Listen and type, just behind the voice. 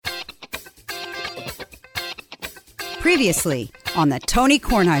Previously on the Tony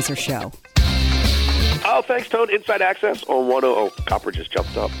Kornheiser Show. Oh, thanks, Tone. Inside Access on 10. Oh, Copper just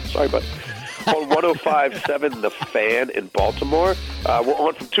jumped up. Sorry, bud. On 105.7 The Fan in Baltimore. We're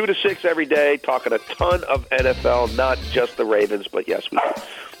on from 2 to 6 every day, talking a ton of NFL, not just the Ravens, but yes, we do.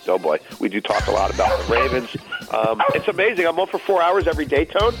 Oh, boy. We do talk a lot about the Ravens. It's amazing. I'm on for 4 hours every day,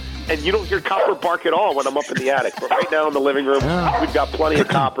 Tone, and you don't hear Copper bark at all when I'm up in the attic. But right now in the living room, we've got plenty of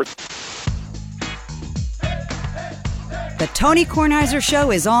Copper. The Tony Kornheiser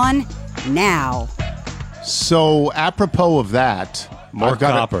Show is on now. So, apropos of that, Mark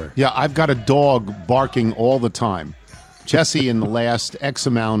Copper. I've got a dog barking all the time. Jesse, in the last X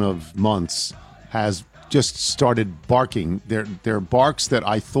amount of months, has just started barking. They're barks that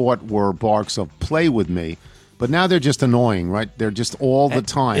I thought were barks of play with me, but now they're just annoying, right? They're just all the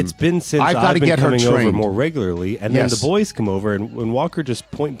time. It's been since I've been coming over more regularly, and then the boys come over, and when Walker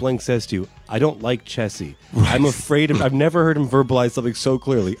just point blank says to you, I don't like Chessie. Right. I'm afraid of, I've never heard him verbalize something so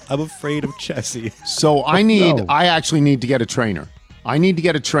clearly. I'm afraid of Chessie. So I actually need to get a trainer. I need to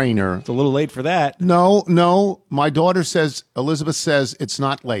get a trainer. It's a little late for that. No. My daughter says, Elizabeth says it's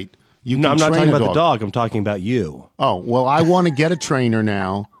not late. I'm not talking about the dog. I'm talking about you. Oh, well, I want to get a trainer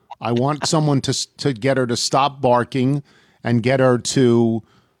now. I want someone to get her to stop barking and get her to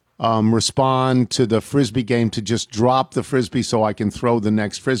respond to the Frisbee game, to just drop the Frisbee so I can throw the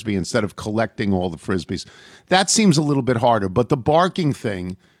next Frisbee instead of collecting all the Frisbees. That seems a little bit harder, but the barking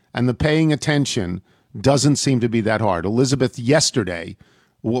thing and the paying attention doesn't seem to be that hard. Elizabeth yesterday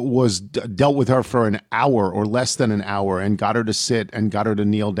dealt with her for an hour or less than an hour and got her to sit and got her to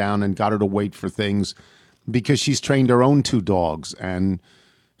kneel down and got her to wait for things because she's trained her own two dogs, and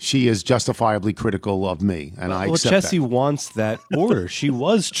she is justifiably critical of me, and I accept Chessie wants that order. She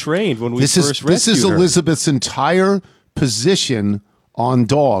was trained when we first rescued This is her. Elizabeth's entire position on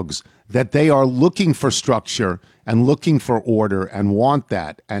dogs, that they are looking for structure and looking for order and want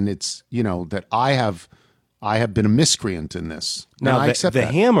that, and it's, that I have been a miscreant in this. Now, I accept the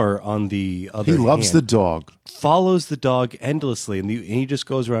that. Hammer, on the other He loves hand, the dog. follows the dog endlessly, and he just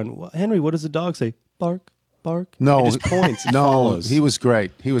goes around, well, Henry, what does the dog say? Bark, bark. No, he just points. He no, follows. he was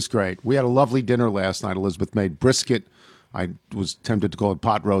great. We had a lovely dinner last night. Elizabeth made brisket. I was tempted to call it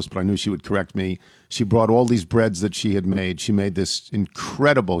pot roast, but I knew she would correct me. She brought all these breads that she had made. She made this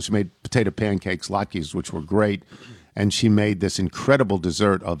incredible, she made potato pancakes, latkes, which were great. And she made this incredible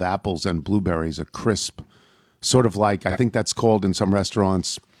dessert of apples and blueberries, a crisp, sort of like, I think that's called in some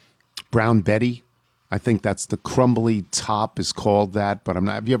restaurants, Brown Betty. I think that's the crumbly top is called that, but I'm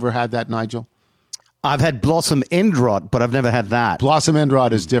not. Have you ever had that, Nigel? I've had Blossom Endrot, but I've never had that. Blossom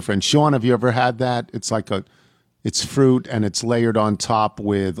Endrot is different. Sean, have you ever had that? It's like it's fruit and it's layered on top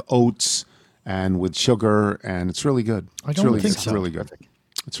with oats and with sugar, and it's really good. I don't think so. It's really good.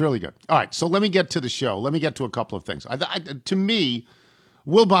 It's really good. All right, so let me get to the show. Let me get to a couple of things. To me,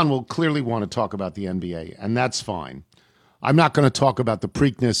 Wilbon will clearly want to talk about the NBA, and that's fine. I'm not going to talk about the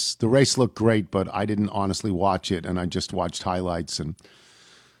Preakness. The race looked great, but I didn't honestly watch it, and I just watched highlights. And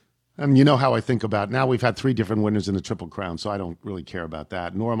you know how I think about now we've had 3 different winners in the Triple Crown, so I don't really care about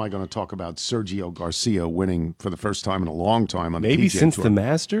that. Nor am I going to talk about Sergio Garcia winning for the first time in a long time on the Maybe PGA since Tour. the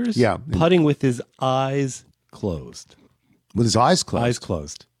Masters? Yeah. Putting with his eyes closed. With his eyes closed? Eyes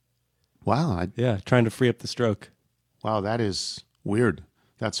closed. Wow. Trying to free up the stroke. Wow, that is weird.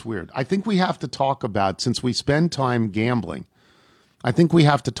 That's weird. I think we have to talk about, since we spend time gambling, I think we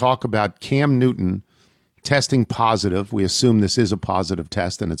have to talk about Cam Newton testing positive. We assume this is a positive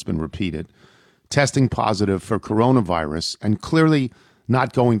test and it's been repeated. Testing positive for coronavirus and clearly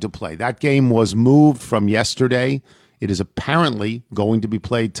not going to play. That game was moved from yesterday. It is apparently going to be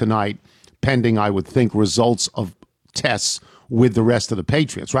played tonight, pending, I would think, results of tests with the rest of the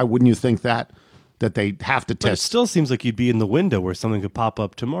Patriots, right? Wouldn't you think that they have to But it test? still seems like you'd be in the window where something could pop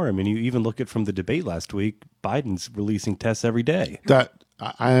up tomorrow. I mean, you even look at from the debate last week, Biden's releasing tests every day.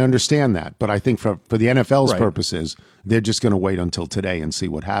 I understand that, but I think for the NFL's Right. purposes, they're just going to wait until today and see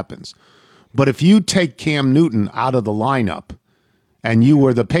what happens. But if you take Cam Newton out of the lineup and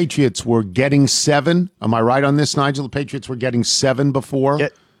the Patriots were getting 7, am I right on this, Nigel? The Patriots were getting 7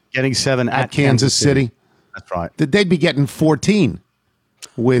 before? Getting 7 at Kansas City. That's right. They'd be getting 14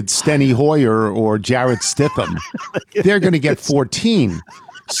 with Steny Hoyer or Jarrett Stidham. They're going to get 14.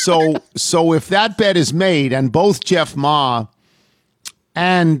 So if that bet is made, and both Jeff Ma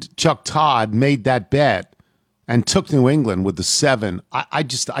and Chuck Todd made that bet and took New England with the 7, I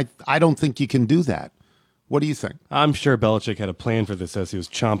don't think you can do that. What do you think? I'm sure Belichick had a plan for this as he was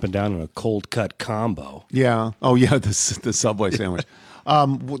chomping down on a cold cut combo. Yeah. Oh, yeah, the Subway sandwich.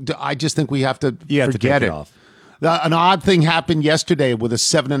 I just think we have to forget it. Off. An odd thing happened yesterday with a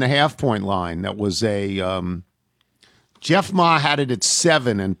 7.5 point line. That was a Jeff Ma had it at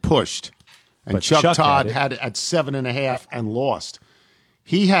 7 and pushed. And But Chuck Chuck Todd had it. had it at 7.5 and lost.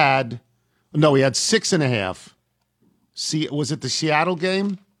 He had 6.5. See, was it the Seattle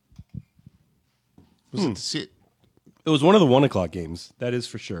game? It was one of the 1 o'clock games. That is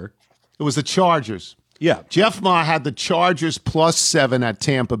for sure. It was the Chargers. Yeah. Jeff Ma had the Chargers +7 at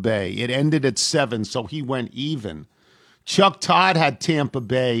Tampa Bay. It ended at 7, so he went even. Chuck Todd had Tampa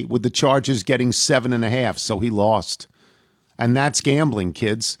Bay with the Chargers getting 7.5, so he lost. And that's gambling,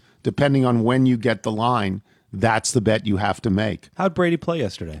 kids. Depending on when you get the line, that's the bet you have to make. How'd Brady play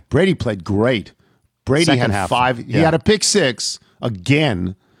yesterday? Brady played great. Brady Second had half, 5. He yeah. had a pick 6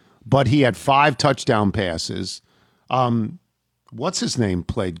 again, but he had 5 touchdown passes. What's his name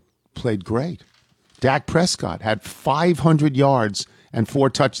played great. Dak Prescott had 500 yards and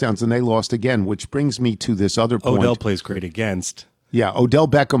 4 touchdowns, and they lost again, which brings me to this other point. Odell plays great against. Yeah, Odell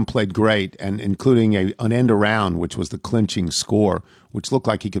Beckham played great, and including an end around, which was the clinching score, which looked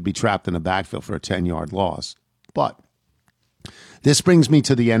like he could be trapped in the backfield for a 10-yard loss. But this brings me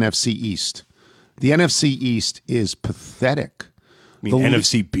to the NFC East. The NFC East is pathetic. I mean,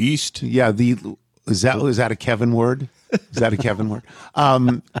 NFC Beast? Yeah, is that a Kevin word? Is that a Kevin word?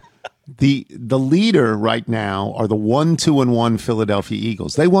 The leader right now are the 1-2-1 Philadelphia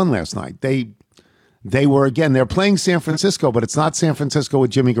Eagles. They won last night. They were, again, they're playing San Francisco, but it's not San Francisco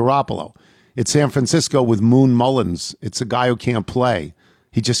with Jimmy Garoppolo. It's San Francisco with Moon Mullins. It's a guy who can't play.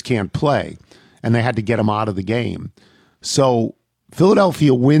 He just can't play. And they had to get him out of the game. So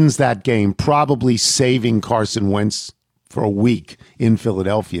Philadelphia wins that game, probably saving Carson Wentz for a week in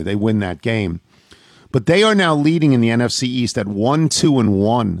Philadelphia. They win that game. But they are now leading in the NFC East at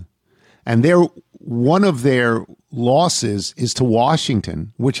 1-2-1. And one of their losses is to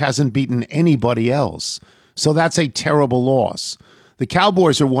Washington, which hasn't beaten anybody else. So that's a terrible loss. The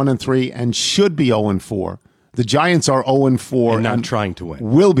Cowboys are 1-3 and should be 0-4. The Giants are 0-4 and not trying to win.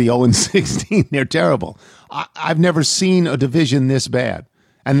 Will be 0-16. They're terrible. I've never seen a division this bad.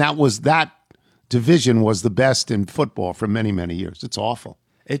 And that division was the best in football for many, many years. It's awful.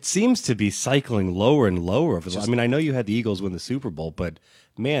 It seems to be cycling lower and lower. I mean, I know you had the Eagles win the Super Bowl, but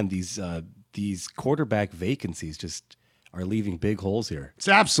man, these quarterback vacancies just are leaving big holes here. It's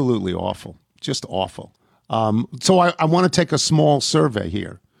absolutely awful. Just awful. So I want to take a small survey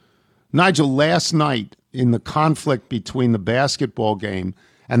here. Nigel, last night in the conflict between the basketball game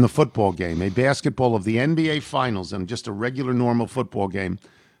and the football game, a basketball of the NBA Finals and just a regular normal football game,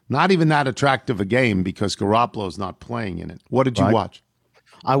 not even that attractive a game because Garoppolo's not playing in it. What did you watch?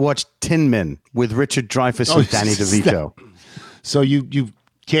 I watched Tin Men with Richard Dreyfuss and Danny DeVito. So you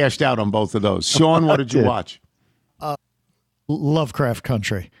cashed out on both of those. Sean, what did you watch? Lovecraft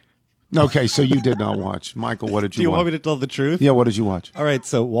Country. Okay, so you did not watch. Michael, what did you watch? Do you want me to tell the truth? Yeah, what did you watch? All right,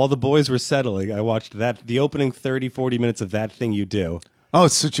 so while the boys were settling, I watched the opening 30, 40 minutes of That Thing You Do. Oh,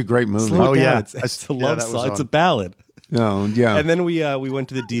 it's such a great movie. Slow it down. yeah. It's a love song. It's a ballad. Oh, yeah. And then we went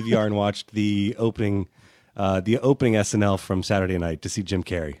to the DVR and watched the opening SNL from Saturday night to see Jim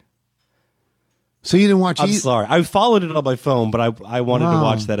Carrey. So you didn't watch I'm sorry. I followed it on my phone, but I wanted to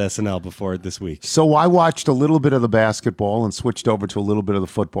watch that SNL before this week. So I watched a little bit of the basketball and switched over to a little bit of the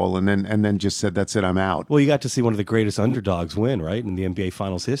football, and then just said, "That's it, I'm out." Well, you got to see one of the greatest underdogs win, right, in the NBA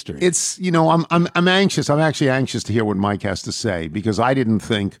Finals history. It's I'm anxious. I'm actually anxious to hear what Mike has to say because I didn't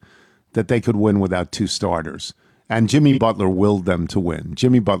think that they could win without 2 starters, and Jimmy Butler willed them to win.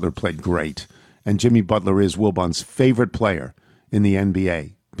 Jimmy Butler played great, and Jimmy Butler is Wilbon's favorite player in the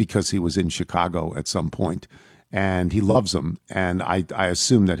NBA. Because he was in Chicago at some point, and he loves him. And I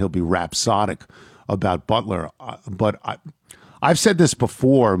assume that he'll be rhapsodic about Butler. But I've said this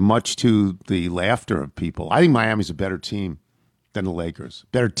before, much to the laughter of people. I think Miami's a better team than the Lakers.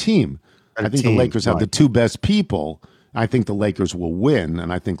 Better team. I think the Lakers have the 2 best people. I think the Lakers will win,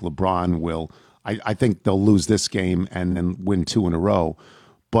 and I think LeBron will. I think they'll lose this game and then win 2 in a row.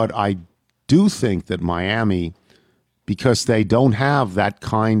 But I do think that Miami, because they don't have that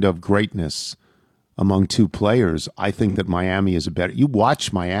kind of greatness among 2 players, I think that Miami is a better. You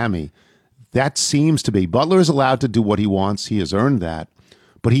watch Miami, that seems to be. Butler is allowed to do what he wants. He has earned that.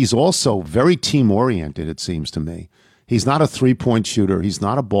 But he's also very team-oriented, it seems to me. He's not a three-point shooter. He's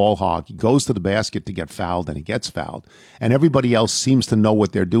not a ball hog. He goes to the basket to get fouled, and he gets fouled. And everybody else seems to know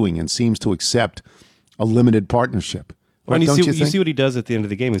what they're doing and seems to accept a limited partnership. Well, and you see what he does at the end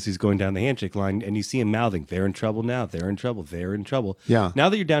of the game is he's going down the handshake line, and you see him mouthing, "They're in trouble now. They're in trouble. They're in trouble." Yeah. Now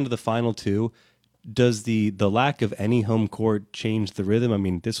that you're down to the final 2, does the lack of any home court change the rhythm? I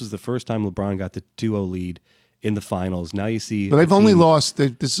mean, this was the first time LeBron got the 2-0 lead in the finals. Now you see, but they've only lost.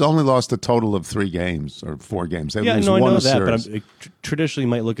 This has only lost a total of 3 games or 4 games. They lose I one know that. series. But traditionally, you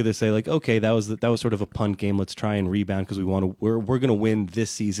might look at this and say like, okay, that was sort of a punt game. Let's try and rebound because we're going to win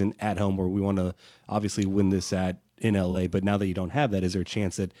this season at home, where we want to obviously win this in LA. But now that you don't have that, is there a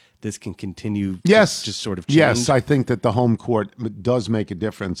chance that this can continue? Yes, just sort of change? Yes. I think that the home court does make a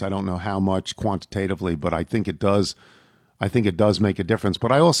difference. I don't know how much quantitatively, but I think it does. I think it does make a difference.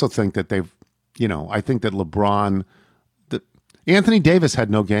 But I also think that I think that LeBron. Anthony Davis had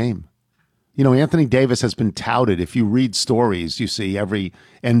no game. Anthony Davis has been touted. If you read stories, you see every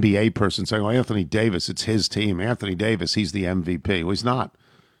NBA person saying, Anthony Davis, it's his team. Anthony Davis, he's the MVP. Well, he's not.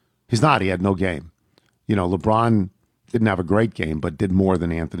 He's not. He had no game. LeBron didn't have a great game, but did more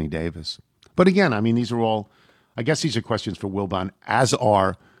than Anthony Davis. But again, these are all, I guess these are questions for Wilbon, as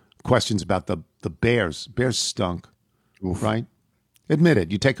are questions about the Bears. Bears stunk, right? Admit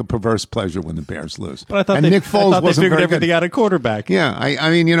it. You take a perverse pleasure when the Bears lose. But I thought Nick Foles wasn't figured very everything good. out at quarterback. Yeah, I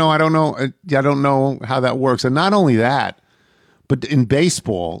don't know. I don't know how that works. And not only that, but in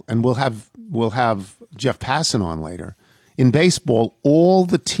baseball, and we'll have Jeff Passan on later. In baseball, all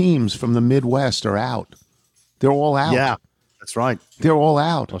the teams from the Midwest are out. They're all out. Yeah, that's right. They're all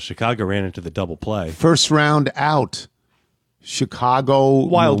out. Well, Chicago ran into the double play. First round out. Chicago,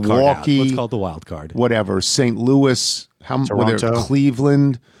 Wild Milwaukee. Card out. Let's call it the wild card. Whatever. St. Louis.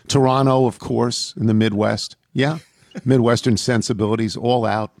 Cleveland, Toronto, of course, in the Midwest. Yeah. Midwestern sensibilities, all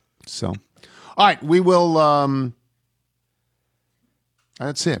out. So, all right, we will.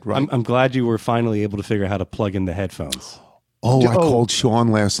 That's it, right? I'm glad you were finally able to figure out how to plug in the headphones. I called Sean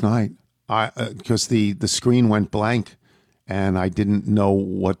last night because the screen went blank and I didn't know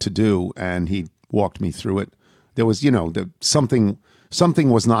what to do, and he walked me through it. There was, something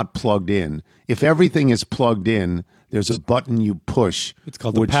was not plugged in. If everything is plugged in, there's a button you push. It's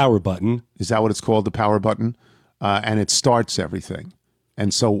called the power button. Is that what it's called, the power button? And it starts everything.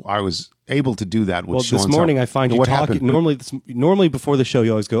 And so I was able to do that with Sean's this morning help. I find you what talking. Normally before the show,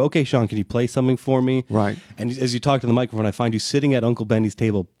 you always go, okay, Sean, can you play something for me? Right. And as you talk to the microphone, I find you sitting at Uncle Benny's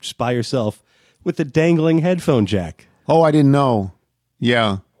table just by yourself with the dangling headphone jack. Oh, I didn't know.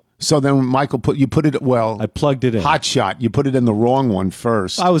 Yeah. So then, Michael, I plugged it in. Hot shot. You put it in the wrong one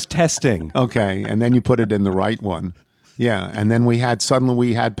first. I was testing. Okay, and then you put it in the right one. Yeah, and then we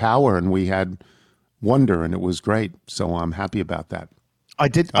had power and we had wonder, and it was great. So I'm happy about that. I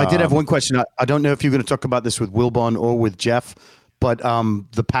did have one question. I don't know if you're going to talk about this with Wilbon or with Jeff, but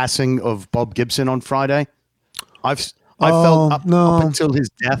the passing of Bob Gibson on Friday, I felt up until his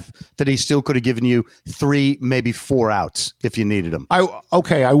death that he still could have given you 3, maybe 4 outs if you needed them.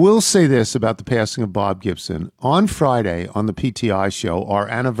 I will say this about the passing of Bob Gibson. On Friday on the PTI show, our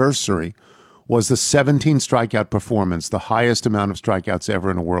anniversary was the 17 strikeout performance, the highest amount of strikeouts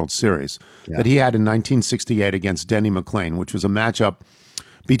ever in a World Series, that he had in 1968 against Denny McLain, which was a matchup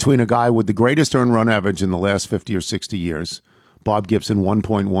between a guy with the greatest earned run average in the last 50 or 60 years, Bob Gibson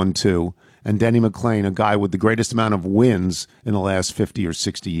 1.12, and Denny McLain, a guy with the greatest amount of wins in the last 50 or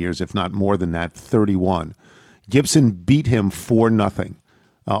 60 years, if not more than that, 31. Gibson beat him 4-0.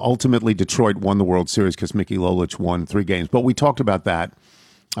 Ultimately, Detroit won the World Series because Mickey Lolich won 3 games. But we talked about that.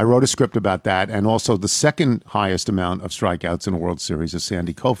 I wrote a script about that, and also the second highest amount of strikeouts in a World Series is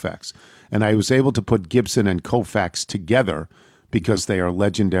Sandy Koufax. And I was able to put Gibson and Koufax together because they are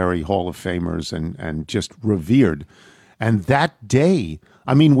legendary Hall of Famers and just revered. And that day,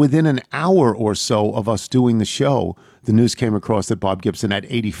 within an hour or so of us doing the show, the news came across that Bob Gibson, at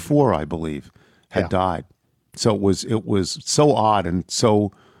 84, I believe, had died. So it was so odd, and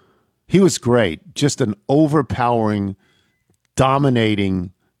so he was great. Just an overpowering,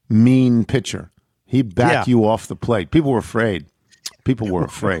 dominating, mean pitcher. He'd back you off the plate. People were afraid. People were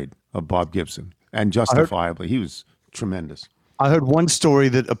afraid of Bob Gibson, and justifiably. He was tremendous. I heard one story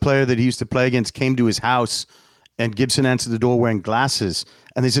that a player that he used to play against came to his house, and Gibson answered the door wearing glasses.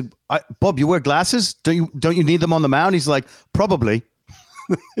 And they said, Bob, you wear glasses? Don't you need them on the mound? He's like, probably.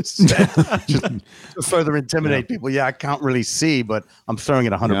 Just to further intimidate people. Yeah, I can't really see, but I'm throwing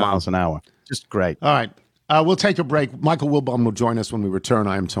it 100 miles an hour. Just great. All right. We'll take a break. Michael Wilbon will join us when we return.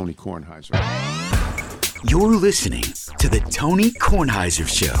 I am Tony Kornheiser. You're listening to the Tony Kornheiser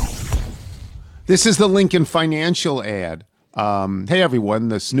Show. This is the Lincoln Financial ad. Hey, everyone.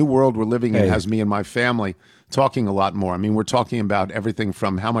 This new world we're living in has me and my family talking a lot more. We're talking about everything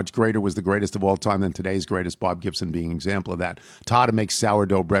from how much greater was the greatest of all time than today's greatest, Bob Gibson being an example of that, to how to make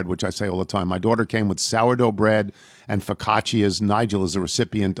sourdough bread, which I say all the time. My daughter came with sourdough bread and focaccias. Nigel is a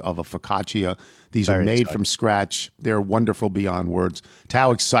recipient of a focaccia. These are made from scratch. They're wonderful beyond words. To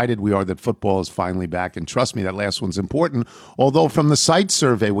how excited we are that football is finally back. And trust me, that last one's important. Although from the site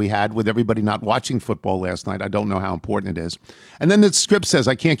survey we had with everybody not watching football last night, I don't know how important it is. And then the script says,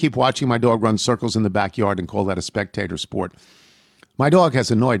 I can't keep watching my dog run circles in the backyard and call that a spectator sport. My dog has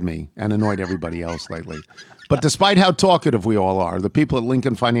annoyed me and annoyed everybody else lately. But despite how talkative we all are, the people at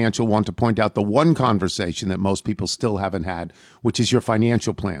Lincoln Financial want to point out the one conversation that most people still haven't had, which is your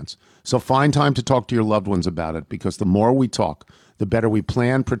financial plans. So find time to talk to your loved ones about it, because the more we talk, the better we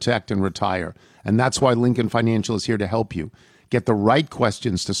plan, protect, and retire. And that's why Lincoln Financial is here to help you. Get the right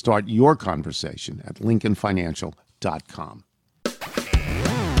questions to start your conversation at lincolnfinancial.com.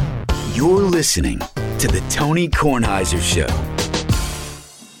 You're listening to The Tony Kornheiser Show.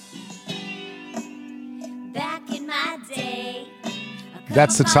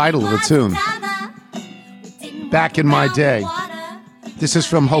 That's the title of the tune. Back in My Day. This is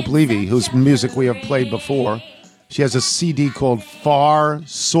from Hope Levy, whose music we have played before. She has a CD called Far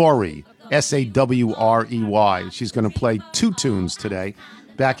Sorry, S-A-W-R-E-Y. She's going to play 2 tunes today,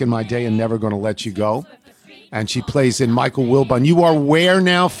 Back in My Day and Never Gonna Let You Go. And she plays in Michael Wilbon. You are where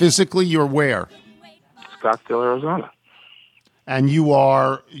now physically? You're where? Scottsdale, Arizona. And you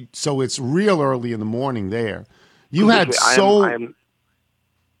are, so it's real early in the morning there. You had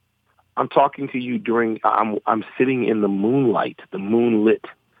I'm talking to you during. I'm sitting in the moonlight, the moonlit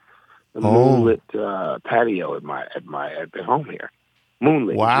patio at home here.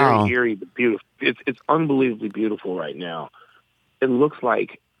 Moonlit, wow, very eerie, but beautiful. It's unbelievably beautiful right now. It looks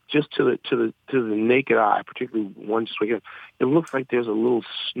like, just to the naked eye, particularly one just waking up, it looks like there's a little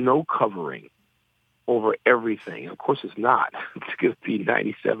snow covering over everything. Of course, it's not. It's going to be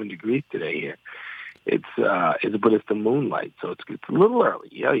 97 degrees today here. But it's the moonlight, so it's a little early.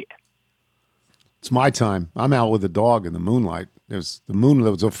 Yeah. It's my time. I'm out with the dog in the moonlight. There was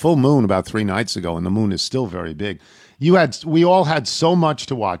a full moon about 3 nights ago, and the moon is still very big. We all had so much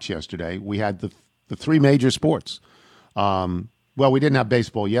to watch yesterday. We had the 3 major sports. Well, we didn't have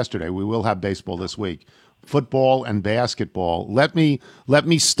baseball yesterday. We will have baseball this week. Football and basketball. Let me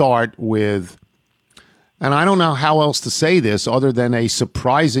start with, and I don't know how else to say this other than a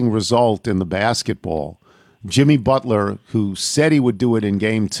surprising result in the basketball. Jimmy Butler, who said he would do it in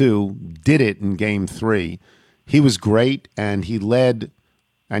Game 2, did it in Game 3. He was great, and he led,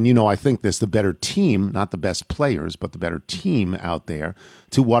 and I think there's the better team, not the best players, but the better team out there,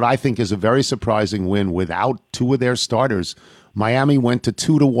 to what I think is a very surprising win without 2 of their starters. Miami went to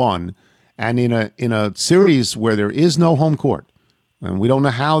 2-1, and in a series where there is no home court, and we don't know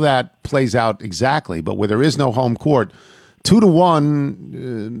how that plays out exactly, but where there is no home court,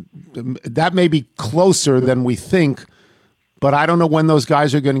 2-1, that may be closer than we think, but I don't know when those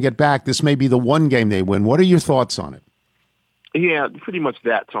guys are going to get back. This may be the one game they win. What are your thoughts on it? Yeah, pretty much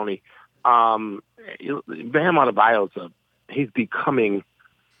that, Tony. Bam Adebayo, he's becoming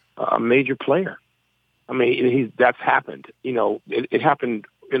a major player. I mean, that's happened. It happened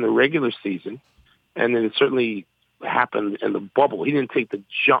in the regular season, and then it certainly happened in the bubble. He didn't take the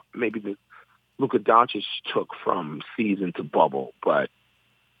jump maybe that Luka Doncic took from season to bubble,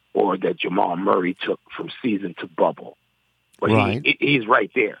 or that Jamal Murray took from season to bubble. But right. He's right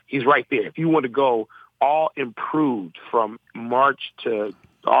there. He's right there. If you want to go all improved from March to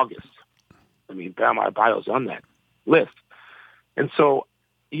August, I mean, Bam Adebayo's on that list. And so,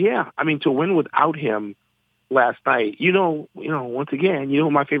 yeah, I mean, to win without him last night, once again,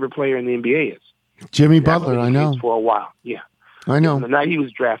 who my favorite player in the NBA is? Jimmy Butler, I know. For a while, yeah. I know. The night he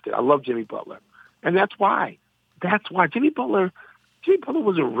was drafted, I love Jimmy Butler. And that's why Jimmy Butler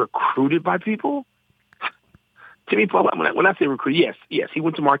wasn't recruited by people. Jimmy Butler, when I say recruit, yes, he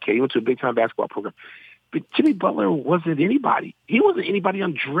went to Marquette. He went to a big-time basketball program. But Jimmy Butler wasn't anybody. He wasn't anybody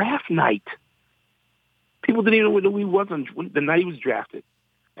on draft night. People didn't even know who he was on the night he was drafted.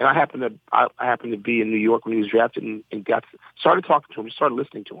 And I happened to be in New York when he was drafted and started talking to him, started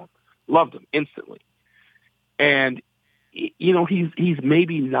listening to him. Loved him instantly. And he's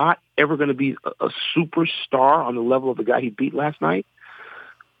maybe not ever going to be a superstar on the level of the guy he beat last night,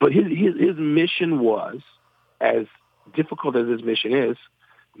 but his mission was, as difficult as his mission is,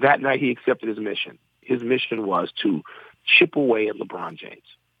 that night he accepted his mission. His mission was to chip away at LeBron James.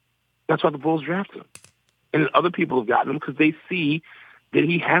 That's why the Bulls drafted him. And other people have gotten him because they see that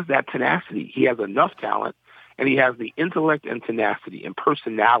he has that tenacity. He has enough talent, and he has the intellect and tenacity and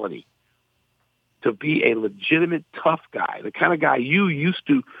personality to be a legitimate tough guy, the kind of guy you used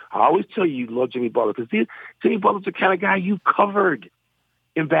to. I always tell you love Jimmy Butler because Jimmy Butler's the kind of guy you covered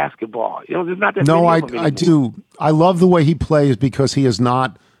in basketball. There's not that. No, I do. I love the way he plays because he is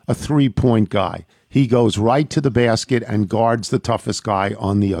not a 3-point guy. he goes right to the basket and guards the toughest guy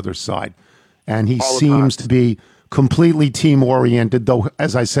on the other side. And he seems to be completely team-oriented, though,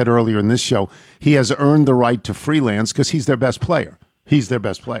 as I said earlier in this show, he has earned the right to freelance because he's their best player. He's their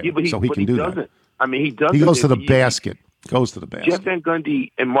best player, so he can do that. I mean, he doesn't. He goes to the basket. Goes to the basket. Jeff Van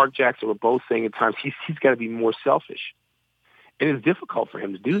Gundy and Mark Jackson were both saying at times he's got to be more selfish. And it's difficult for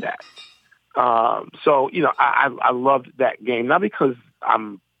him to do that. So, you know, I loved that game, not because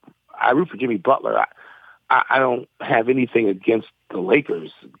I root for Jimmy Butler. I don't have anything against the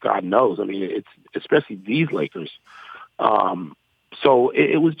Lakers. God knows. I mean, it's especially these Lakers. So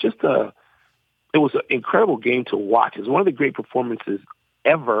it was just it was an incredible game to watch. It was one of the great performances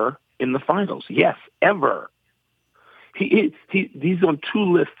ever in the finals. Yes, ever. He's on 2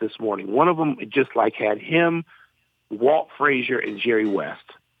 lists this morning. One of them just like had him, Walt Frazier, and Jerry West.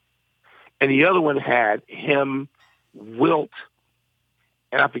 And the other one had him, Wilt,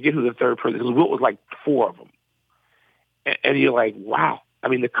 and I forget who the third person is. Wilt was like 4 of them. And you're like, wow. I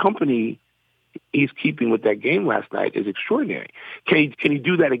mean, the company he's keeping with that game last night is extraordinary. Can he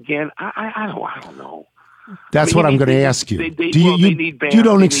do that again? I don't know. That's what I'm going to ask you. You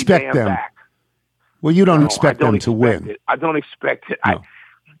don't expect them. Back. Well, you don't expect them to win. I don't expect it. No.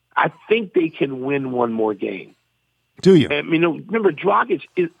 I think they can win one more game. Do you? I mean, remember, Dragic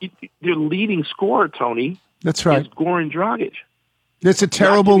is their leading scorer, Tony. That's right. Is Goran Dragic. It's a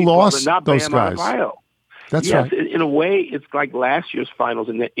terrible loss, not those Bam guys. Adebayo. That's right. In a way, it's like last year's finals,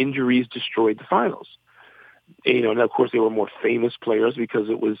 and the injuries destroyed the finals. You know, and of course, they were more famous players because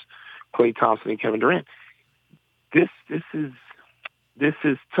it was Klay Thompson and Kevin Durant. This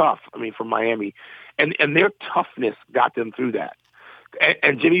is tough. I mean, for Miami, and their toughness got them through that.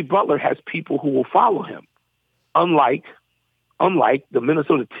 And Jimmy Butler has people who will follow him, unlike the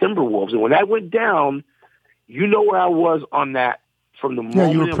Minnesota Timberwolves. And when that went down, you know where I was on that from the moment.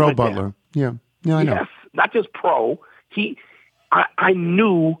 Yeah, you were pro Butler. Down. Yeah, I know. Yes, not just pro. I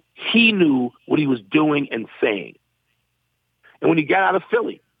knew he knew what he was doing and saying. And when he got out of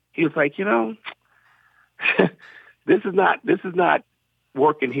Philly, he was like, you know, this is not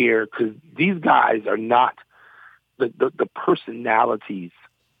working here because these guys are not the personalities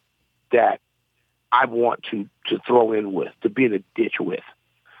that I want to throw in with, to be in a ditch with.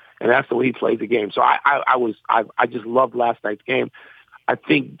 And that's the way he plays the game. So I just loved last night's game. I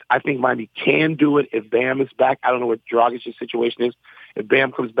think Miami can do it if Bam is back. I don't know what Dragic's situation is if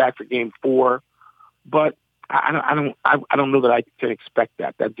Bam comes back for Game 4, but I don't know that I can expect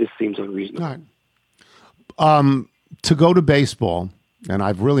that. That just seems unreasonable. All right. To go to baseball, and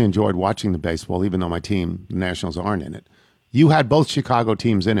I've really enjoyed watching the baseball, even though my team, the Nationals, aren't in it. You had both Chicago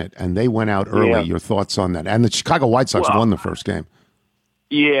teams in it, and they went out early. Yeah. Your thoughts on that? And the Chicago White Sox won the first game.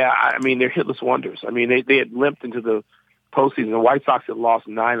 Yeah, I mean, they're hitless wonders. I mean, they had limped into the postseason. The White Sox had lost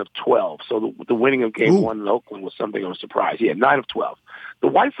 9 of 12. So the winning of Game 1 in Oakland was something of a surprise. Yeah, 9 of 12. The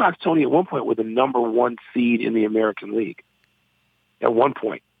White Sox, Tony, at one point were the number 1 seed in the American League. At one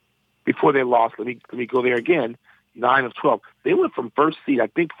point. Before they lost, let me go there again, 9 of 12. They went from first seed, I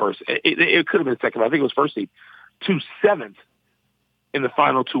think first. It could have been second, but I think it was first seed, to 7th in the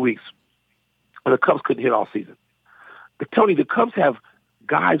final 2 weeks. And the Cubs couldn't hit all season. But, Tony, the Cubs have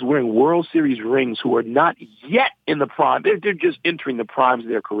guys wearing World Series rings who are not yet in the prime. They're just entering the primes of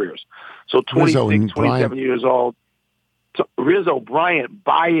their careers. So 26, 27 years old. Rizzo, Bryant,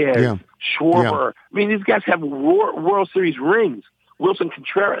 Baez, Schwarber. Yeah. I mean, these guys have World Series rings. Wilson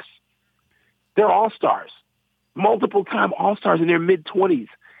Contreras. They're all-stars. Multiple-time all-stars in their mid-20s.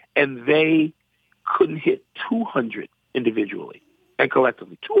 And they couldn't hit 200 individually and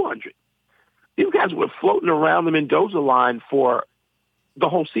collectively. 200. These guys were floating around the Mendoza line for the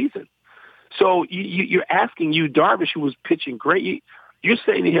whole season. So you're asking Darvish, who was pitching great, you're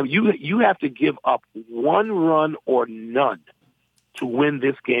saying to him, you have to give up 1 run or none to win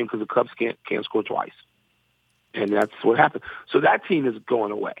this game because the Cubs can't score twice. And that's what happened. So that team is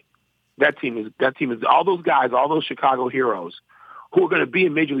going away. That team is all those guys, all those Chicago heroes who are going to be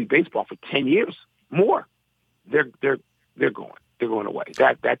in Major League Baseball for 10 years more. They're going. They're going away.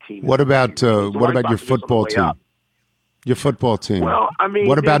 That team. What about your football team? Up. Your football team. Well, I mean,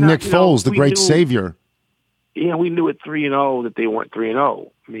 what about Nick Foles, the great savior? Yeah, we knew at 3-0 that they weren't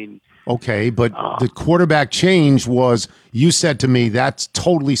 3-0. I mean, okay, but the quarterback change was. You said to me that's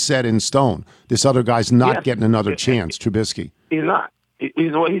totally set in stone. This other guy's not getting another chance. Trubisky. He's not.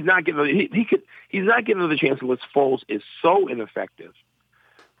 He's not getting. He's not getting another chance unless Foles is so ineffective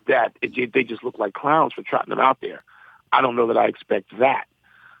that they just look like clowns for trotting him out there. I don't know that I expect that.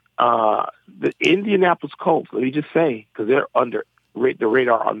 The Indianapolis Colts, let me just say, because they're under the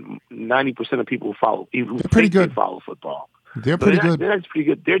radar on 90% of people who follow. They're pretty good. Follow football. They're pretty good. They're pretty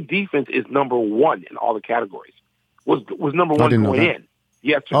good. Their defense is number one in all the categories. Was number one going in.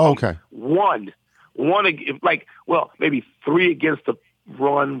 Yes. Oh, okay. One, maybe 3 against the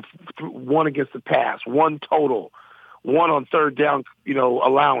run, 1 against the pass, 1 total, 1 on third down,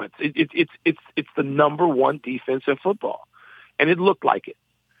 allowance. It's the number one defense in football, and it looked like it.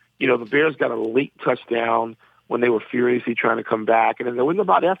 The Bears got a late touchdown when they were furiously trying to come back, and it wasn't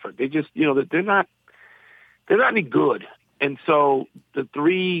about effort. They just, they're not any good. And so the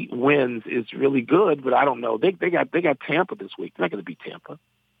 3 wins is really good, but I don't know. They got Tampa this week. They're not going to beat Tampa.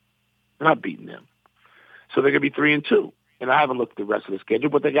 They're not beating them. So they're going to be 3-2. And I haven't looked at the rest of the schedule,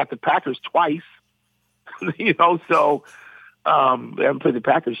 but they got the Packers twice. So they haven't played the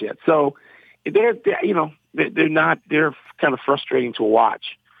Packers yet. So they're kind of frustrating to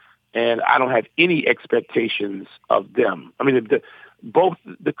watch. And I don't have any expectations of them. I mean, both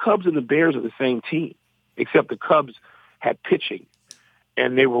the Cubs and the Bears are the same team, except the Cubs had pitching,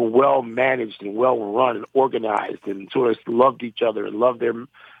 and they were well managed and well run and organized, and sort of loved each other and loved their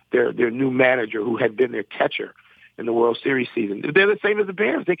new manager who had been their catcher in the World Series season. They're the same as the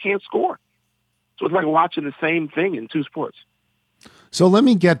Bears; they can't score, so it's like watching the same thing in 2 sports. So let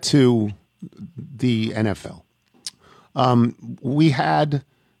me get to the NFL. We had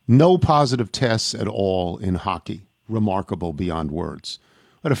no positive tests at all in hockey. Remarkable beyond words.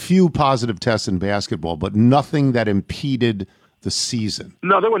 But a few positive tests in basketball, but nothing that impeded the season.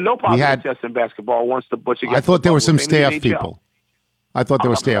 No, there were no positive tests in basketball once the Butcher. I thought there were some staff people. I'm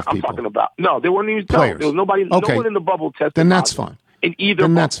talking about. No, there weren't even players. There was nobody. Okay. No one in the bubble tested. Then that's fine. In either.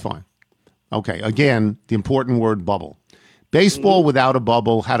 Then that's fine. Okay. Again, the important word bubble. Baseball without a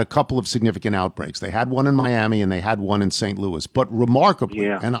bubble had a couple of significant outbreaks. They had one in Miami and they had one in St. Louis. But remarkably,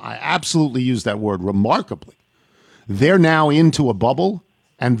 and I absolutely use that word remarkably, they're now into a bubble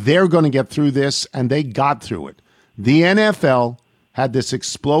and they're going to get through this, and they got through it. The NFL had this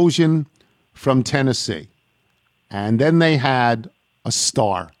explosion from Tennessee, and then they had a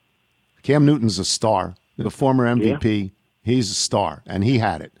star. Cam Newton's a star, the former MVP. Yeah. He's a star, and he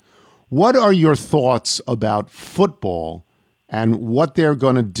had it. What are your thoughts about football and what they're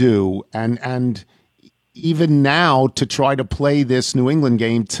going to do, and even now to try to play this New England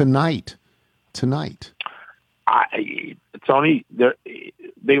game tonight? Tony,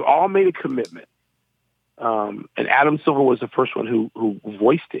 they all made a commitment. And Adam Silver was the first one who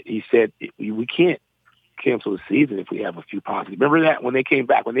voiced it. He said, we can't cancel the season if we have a few positives. Remember that when they came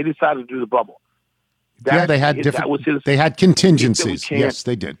back, when they decided to do the bubble? They had they had contingencies. Yes,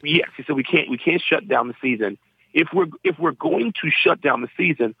 they did. Yes, he said we can't shut down the season. If we're going to shut down the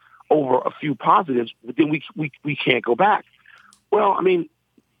season over a few positives, then we can't go back. Well, I mean,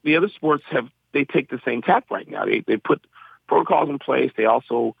 the other sports they take the same tack right now. They put protocols in place. They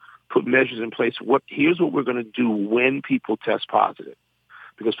also put measures in place. Here's what we're going to do when people test positive,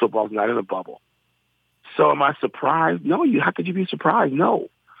 because football's not in a bubble. So am I surprised? No. How could you be surprised? No.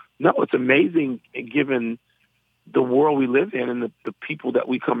 It's amazing given the world we live in and the people that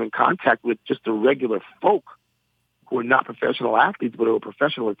we come in contact with, just the regular folk who are not professional athletes but who are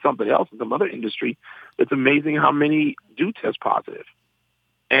professional in something else, in some other industry. It's amazing how many do test positive.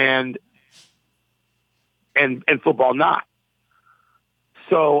 And football not.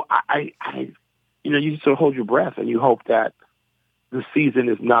 So I you sort of hold your breath and you hope that the season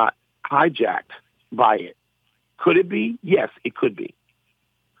is not hijacked by it. Could it be? Yes, it could be.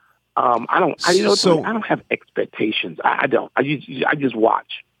 I don't have expectations. I don't. I just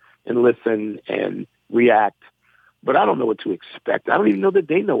watch and listen and react, but I don't know what to expect. I don't even know that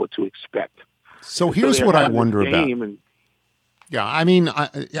they know what to expect. So here's what I wonder about. Yeah, I mean,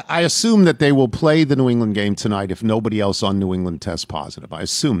 I assume that they will play the New England game tonight if nobody else on New England tests positive. I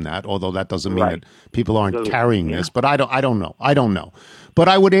assume that, although that doesn't mean that people aren't carrying this. But I don't know. But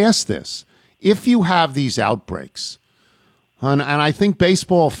I would ask this: if you have these outbreaks, and I think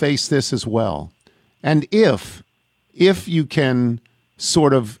baseball faced this as well, and if you can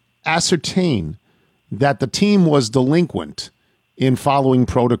sort of ascertain that the team was delinquent in following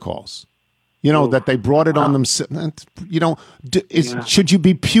protocols. That they brought it on themselves. Should you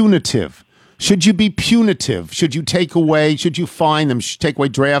be punitive? Should you take away? Should you fine them? Should you take away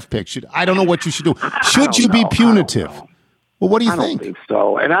draft picks? I don't know what you should do. Should you be punitive? Well, what do you think? I don't think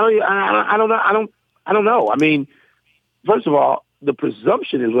so. And I don't know. I mean, first of all, the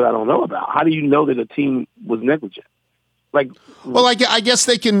presumption is what I don't know about. How do you know that a team was negligent? Well, I guess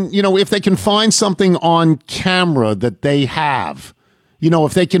they can. If they can find something on camera that they have.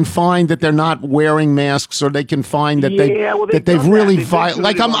 If they can find that they're not wearing masks, or they can find that they've really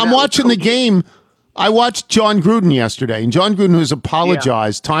I'm watching the game. I watched John Gruden yesterday, and John Gruden, who's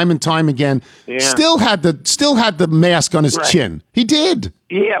apologized time and time again, still had the mask on his chin. He did.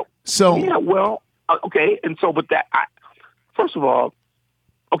 Yeah. So well, okay, and so, but that first of all,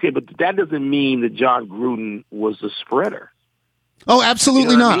 okay, but that doesn't mean that John Gruden was a spreader. Oh,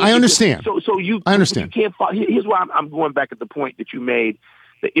 absolutely not. I understand. I understand. You can't. Here's why I'm going back at the point that you made,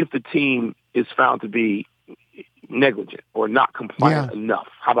 that if the team is found to be negligent or not compliant enough,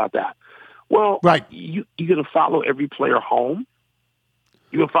 how about that? Well, right. You're going to follow every player home.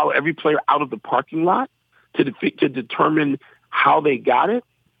 You're going to follow every player out of the parking lot to determine how they got it.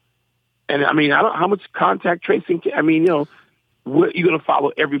 And I mean, how much contact tracing? You're going to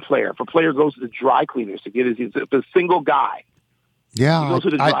follow every player. If a player goes to the dry cleaners to get if a single guy, he goes to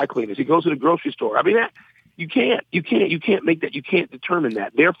the dry cleaners. He goes to the grocery store. I mean, you can't make that. You can't determine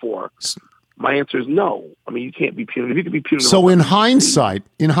that. Therefore, my answer is no. I mean, you can't be punitive. You can be punitive. So in hindsight,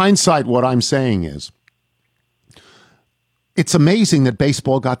 what I'm saying is, it's amazing that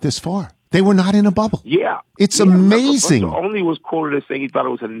baseball got this far. They were not in a bubble. Yeah. It's amazing. Only was quoted as saying he thought it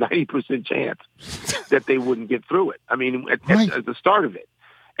was a 90% chance that they wouldn't get through it. I mean, at the start of it.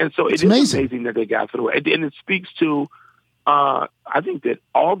 And so it's amazing that they got through it. And it speaks to, I think that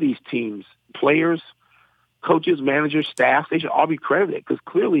all these teams, players, coaches, managers, staff, they should all be credited, because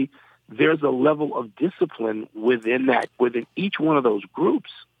clearly there's a level of discipline within each one of those groups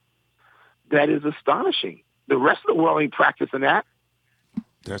that is astonishing. The rest of the world ain't practicing that.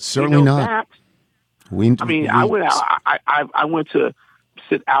 That's certainly not. I went out. I went to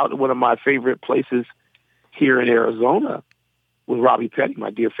sit out at one of my favorite places here in Arizona with Robbie Petty,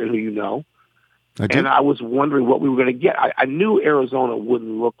 my dear friend who you know. And I was wondering what we were going to get. I knew Arizona wouldn't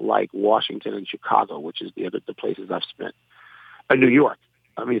look like Washington and Chicago, which is the places I've spent. New York.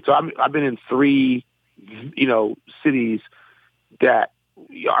 I mean, so I've been in 3, cities that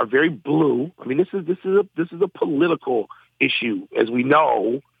are very blue. I mean, this is a political issue, as we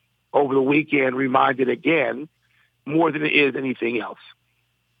know. Over the weekend, reminded again, more than it is anything else,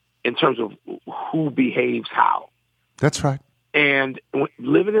 in terms of who behaves how. That's right. And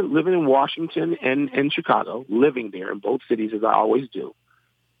living in Washington and Chicago, living there in both cities as I always do,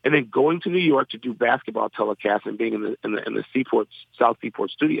 and then going to New York to do basketball telecasts and being in the South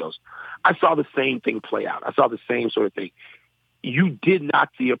Seaport studios, I saw the same thing play out. I saw the same sort of thing. You did not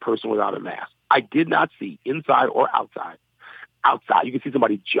see a person without a mask. I did not see, inside or outside. Outside, you can see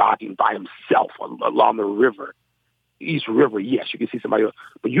somebody jogging by himself along the river, East River. Yes, you can see somebody else,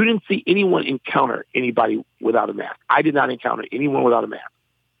 but you didn't see anyone encounter anybody without a mask. I did not encounter anyone without a mask.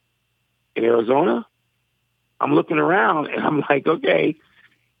 In Arizona, I'm looking around and I'm like, okay,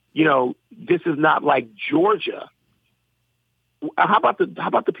 this is not like Georgia. How about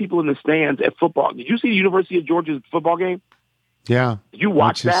the people in the stands at football? Did you see the University of Georgia's football game? Yeah. Did you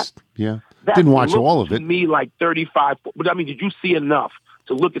watch that? Yeah. That didn't watch all of it. To me, like 35. But I mean, did you see enough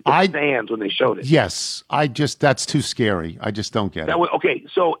to look at the stands when they showed it? Yes. That's too scary. I just don't get it. Okay.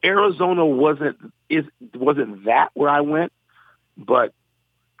 So Arizona wasn't that where I went, but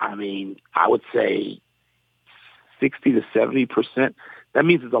I mean, I would say 60 to 70%. That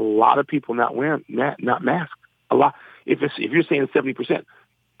means there's a lot of people not wearing not masked. A lot. If you're saying 70%,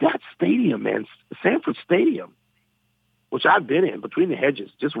 that stadium, man, Sanford Stadium, which I've been in, Between the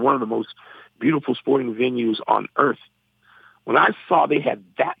Hedges, just one of the most beautiful sporting venues on earth. When I saw they had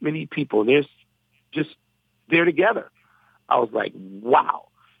that many people, they're just there together, I was like, wow.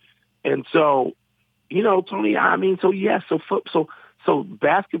 And so, Tony, I mean, so yes, so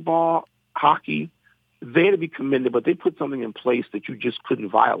basketball, hockey, they had to be commended, but they put something in place that you just couldn't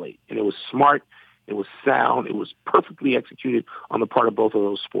violate. And it was smart, it was sound, it was perfectly executed on the part of both of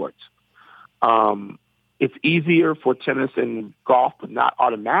those sports. It's easier for tennis and golf, but not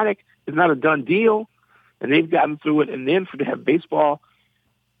automatic. It's not a done deal, and they've gotten through it. And then to have baseball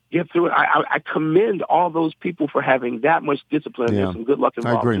get through it, I commend all those people for having that much discipline. Yeah. There's some good luck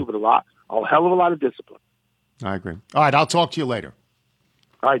involved too, but a hell of a lot of discipline. I agree. All right, I'll talk to you later.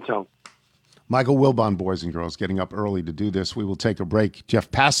 All right, Tom. Michael Wilbon, boys and girls, getting up early to do this. We will take a break.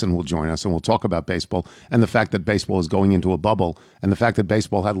 Jeff Passan will join us, and we'll talk about baseball and the fact that baseball is going into a bubble and the fact that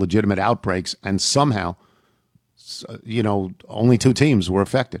baseball had legitimate outbreaks and somehow, only 2 teams were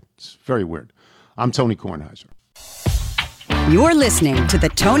affected. It's very weird. I'm Tony Kornheiser. You're listening to The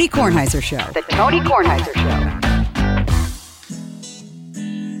Tony Kornheiser Show. The Tony Kornheiser Show.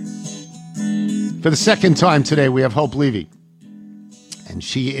 For the second time today, we have Hope Levy. And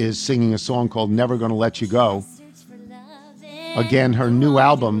she is singing a song called Never Gonna Let You Go. Again, her new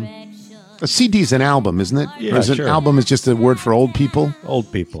album. A CD's an album, isn't it? Yeah, or is sure. An album is just a word for old people?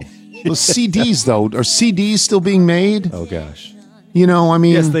 Old people. Well, CDs, though. Are CDs still being made? Oh, gosh. I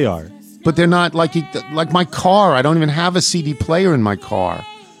mean... Yes, they are. but they're not like my car. I don't even have a CD player in my car.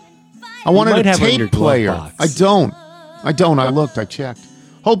 I wanted a tape player. I don't. I looked. I checked.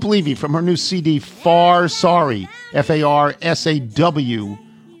 Hope Levy from her new CD, Far Sorry, FARSAWREY,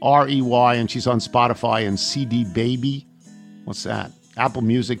 and she's on Spotify and CD Baby. What's that? Apple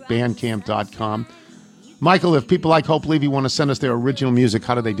Music, Bandcamp.com. Michael, if people like Hope Levy want to send us their original music,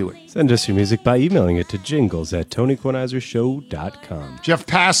 how do they do it? Send us your music by emailing it to jingles@TonyKornizersShow.com. Jeff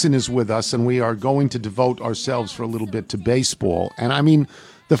Passan is with us, and we are going to devote ourselves for a little bit to baseball. And I mean,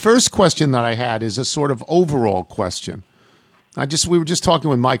 the first question that I had is a sort of overall question. We were just talking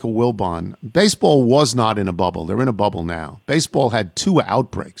with Michael Wilbon. Baseball was not in a bubble. They're in a bubble now. Baseball had 2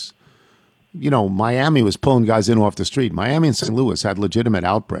 outbreaks. Miami was pulling guys in off the street. Miami and St. Louis had legitimate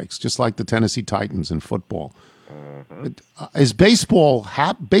outbreaks, just like the Tennessee Titans in football. Is baseball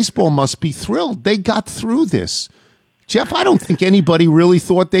must be thrilled. They got through this. Jeff, I don't think anybody really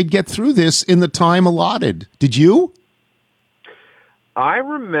thought they'd get through this in the time allotted. Did you? I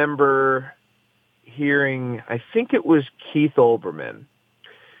remember hearing, I think it was Keith Olbermann,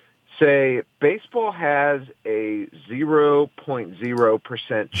 say baseball has a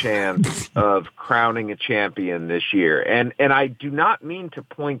 0.0% chance of crowning a champion this year. And I do not mean to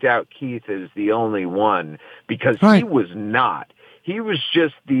point out Keith as the only one, because he was not. He was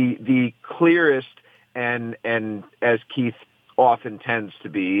just the clearest and as Keith often tends to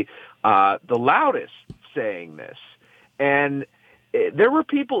be, the loudest saying this. And there were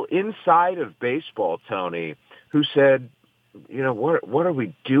people inside of baseball, Tony, who said, what are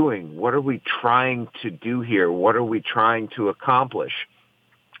we doing? What are we trying to do here? What are we trying to accomplish?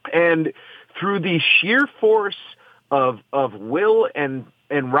 And through the sheer force of will and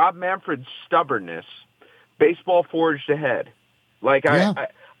Rob Manfred's stubbornness, baseball forged ahead. Like, I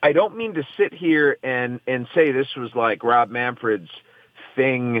don't mean to sit here and say this was like Rob Manfred's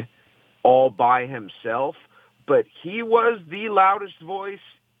thing all by himself, but he was the loudest voice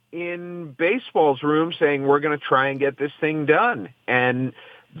in baseball's room saying, we're going to try and get this thing done. And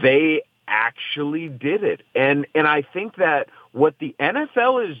they actually did it. And I think that what the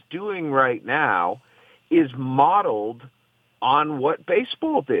NFL is doing right now is modeled on what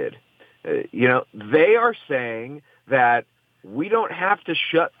baseball did. They are saying that we don't have to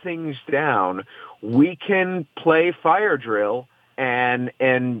shut things down. We can play fire drill and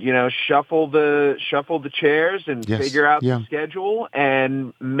shuffle the chairs and figure out the schedule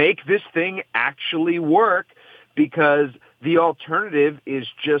and make this thing actually work, because the alternative is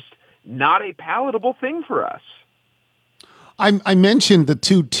just not a palatable thing for us. I mentioned the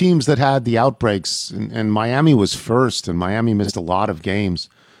 2 teams that had the outbreaks, and Miami was first, and Miami missed a lot of games.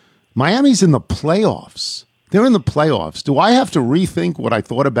 Miami's in the playoffs. They're in the playoffs. Do I have to rethink what I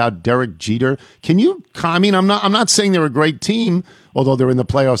thought about Derek Jeter? Can you? I mean, I'm not saying they're a great team, although they're in the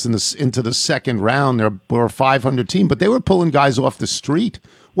playoffs into the second round. They're a 500 team, but they were pulling guys off the street.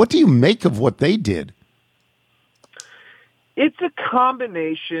 What do you make of what they did? It's a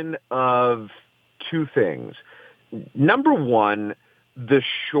combination of 2 things. Number one, the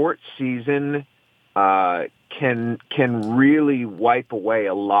short season can really wipe away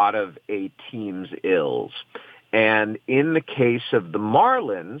a lot of a team's ills. And in the case of the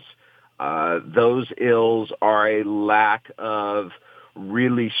Marlins, those ills are a lack of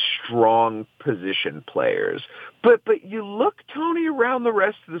really strong position players. But you look, Tony, around the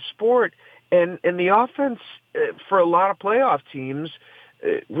rest of the sport, and the offense for a lot of playoff teams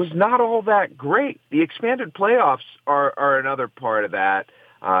was not all that great. The expanded playoffs are another part of that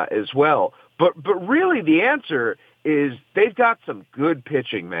as well. But really the answer is they've got some good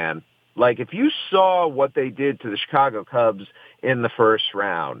pitching, man. Like, if you saw what they did to the Chicago Cubs in the first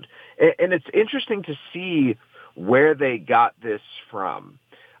round, and it's interesting to see where they got this from.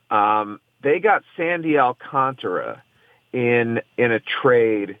 They got Sandy Alcantara in a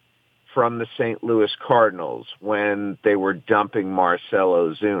trade from the St. Louis Cardinals when they were dumping Marcell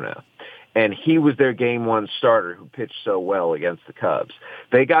Ozuna. And he was their game 1 starter who pitched so well against the Cubs.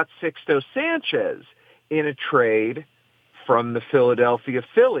 They got Sixto Sanchez in a trade from the Philadelphia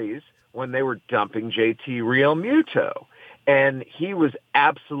Phillies when they were dumping JT Realmuto. And he was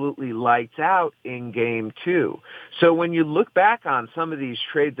absolutely lights out in game 2. So when you look back on some of these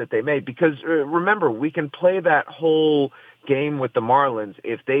trades that they made, because remember, we can play that whole game with the Marlins.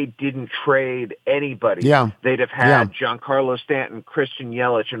 If they didn't trade anybody, they'd have had Giancarlo Stanton, Christian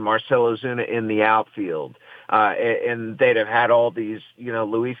Yelich, and Marcell Ozuna in the outfield. And they'd have had all these,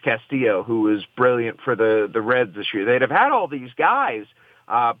 Luis Castillo, who was brilliant for the Reds this year. They'd have had all these guys,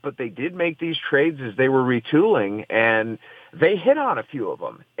 but they did make these trades as they were retooling, and they hit on a few of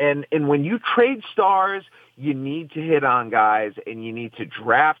them. And when you trade stars, you need to hit on guys, and you need to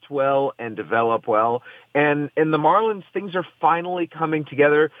draft well and develop well. And in the Marlins, things are finally coming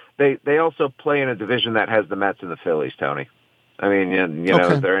together. They also play in a division that has the Mets and the Phillies, Tony. I mean, you know,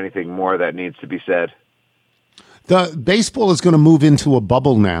 is there anything more that needs to be said? The baseball is going to move into a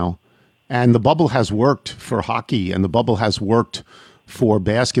bubble now, and the bubble has worked for hockey, and the bubble has worked for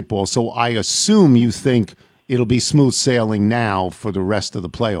basketball. So I assume you think it'll be smooth sailing now for the rest of the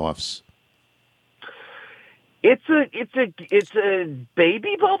playoffs. It's a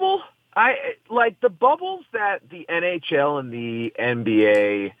baby bubble. I like the bubbles that the NHL and the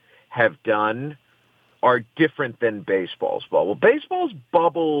NBA have done are different than baseball's bubble. Baseball's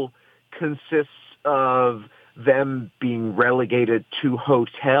bubble consists of them being relegated to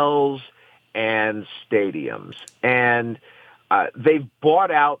hotels and stadiums. And they've bought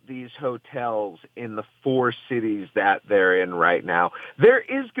out these hotels in the 4 cities that they're in right now. There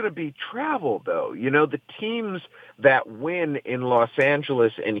is going to be travel, though. You know, the teams that win in Los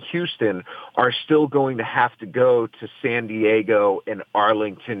Angeles and Houston are still going to have to go to San Diego and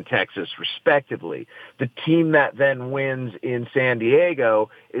Arlington, Texas, respectively. The team that then wins in San Diego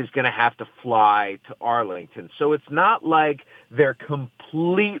is going to have to fly to Arlington. So it's not like they're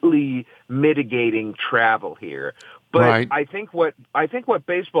completely mitigating travel here. But right. I think what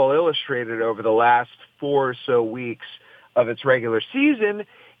Baseball Illustrated over the last 4 or so weeks of its regular season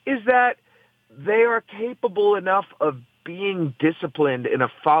is that they are capable enough of being disciplined in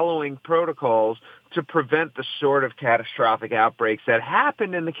following protocols to prevent the sort of catastrophic outbreaks that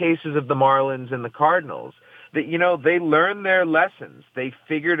happened in the cases of the Marlins and the Cardinals. That, you know, they learned their lessons. They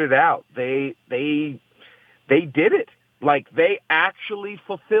figured it out. They did it. Like, they actually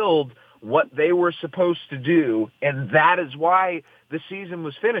fulfilled what they were supposed to do, and that is why the season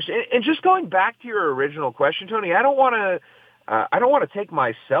was finished. And just going back to your original question, Tony, I don't want to take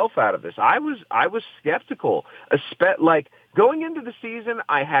myself out of this. I was skeptical. Like, going into the season,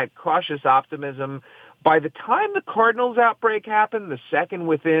 I had cautious optimism. By the time the Cardinals outbreak happened, the second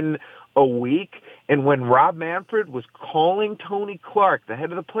within a week, and when Rob Manfred was calling Tony Clark, the head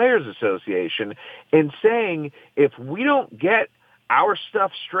of the Players Association, and saying, if we don't get our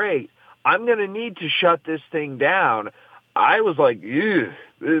stuff straight, I'm going to need to shut this thing down, I was like, ew,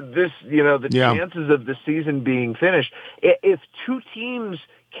 this, you know, the chances of the season being finished. If 2 teams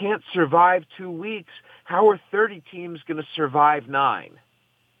can't survive 2 weeks, how are 30 teams going to survive 9?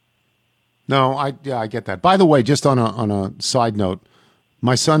 No, I get that. By the way, just on a side note,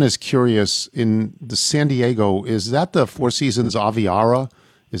 my son is curious. In the San Diego, is that the Four Seasons Aviara?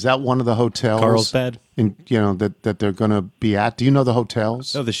 Is that one of the hotels? Carlsbad. That they're going to be at. Do you know the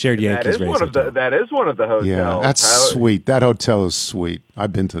hotels? Oh, the Shared Yankees race hotel. That is one of the hotels. Yeah, that's sweet. That hotel is sweet.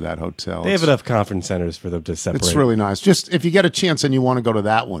 I've been to that hotel. They have enough conference centers for them to separate. It's really nice. Just if you get a chance and you want to go to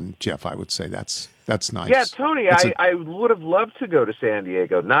that one, Jeff, I would say that's nice. Yeah, Tony, I would have loved to go to San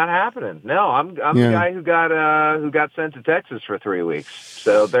Diego. Not happening. No, I'm the guy who got sent to Texas for 3 weeks.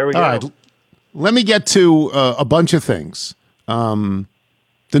 So there we go. All right, let me get to a bunch of things.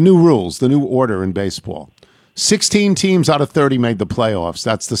 The new rules, the new order in baseball. 16 teams out of 30 made the playoffs.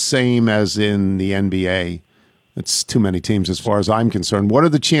 That's the same as in the NBA. It's too many teams as far as I'm concerned. What are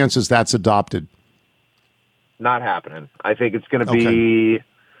the chances that's adopted? Not happening. I think it's going to be.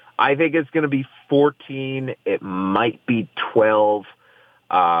 I think it's going to be 14. It might be 12.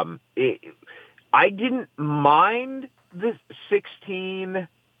 I didn't mind the 16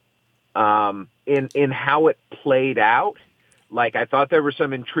 in how it played out. Like, I thought there were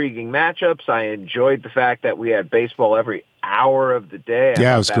some intriguing matchups. I enjoyed the fact that we had baseball every hour of the day.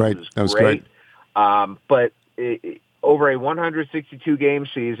 It was great. That was great. But over a 162-game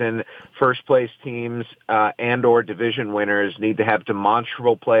season, first-place teams and or division winners need to have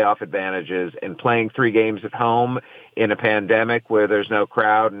demonstrable playoff advantages, and playing 3 games at home in a pandemic where there's no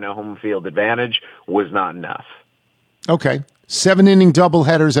crowd and no home field advantage was not enough. Okay. 7-inning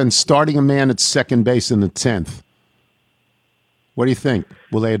doubleheaders and starting a man at second base in the 10th. What do you think?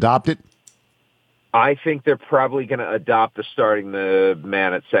 Will they adopt it? I think they're probably going to adopt starting the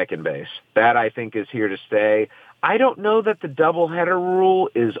man at second base. That, I think, is here to stay. I don't know that the doubleheader rule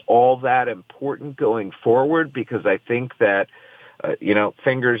is all that important going forward, because I think that,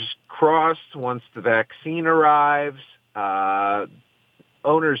 fingers crossed, once the vaccine arrives,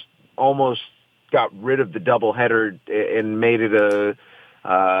 owners almost got rid of the doubleheader and made it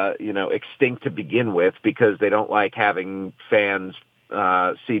extinct to begin with, because they don't like having fans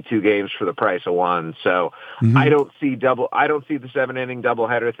see 2 games for the price of 1. So I don't see the 7-inning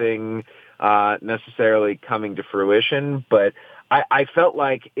doubleheader thing necessarily coming to fruition, but I felt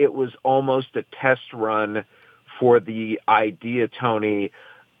like it was almost a test run for the idea, Tony,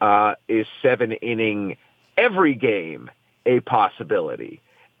 is 7-inning every game a possibility.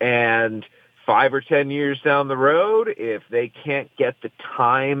 And 5 or 10 years down the road, if they can't get the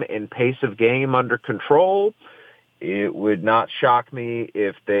time and pace of game under control, it would not shock me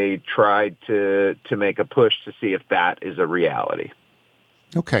if they tried to make a push to see if that is a reality.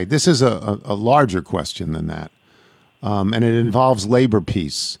 Okay, this is a larger question than that, and it involves labor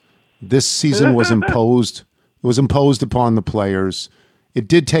peace. This season was imposed upon the players. It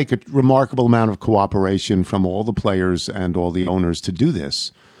did take a remarkable amount of cooperation from all the players and all the owners to do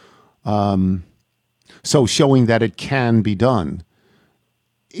this. So showing that it can be done.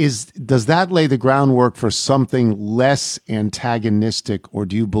 Does that lay the groundwork for something less antagonistic, or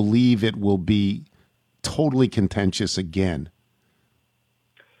do you believe it will be totally contentious again?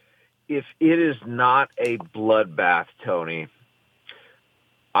 If it is not a bloodbath, Tony,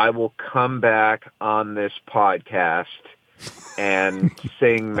 I will come back on this podcast and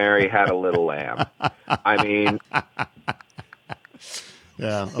sing Mary Had a Little Lamb. I mean,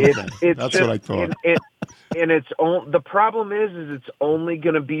 yeah, okay. That's what I thought. And the problem is it's only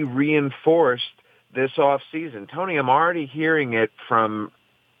going to be reinforced this off season. Tony, I'm already hearing it from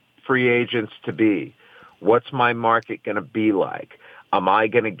free agents to be. What's my market going to be like? Am I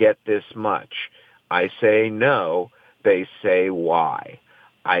going to get this much? I say no. They say why?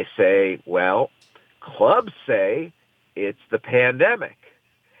 I say, well, clubs say it's the pandemic.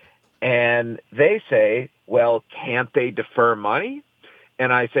 And they say, well, can't they defer money?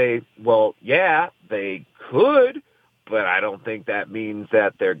 And I say, well, yeah, they could, but I don't think that means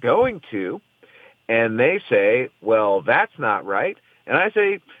that they're going to. And they say, well, that's not right. And I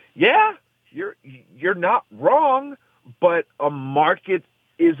say, yeah, you're not wrong, but a market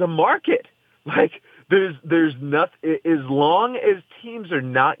is a market. Like there's nothing, as long as teams are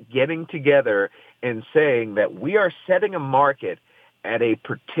not getting together and saying that we are setting a market at a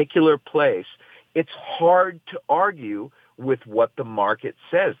particular place, it's hard to argue with what the market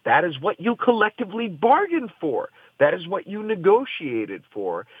says. That is what you collectively bargained for. That is what you negotiated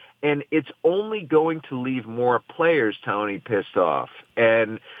for. And it's only going to leave more players, Tony, pissed off.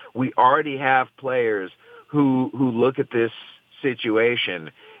 And we already have players who look at this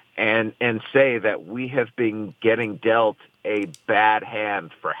situation and say that we have been getting dealt a bad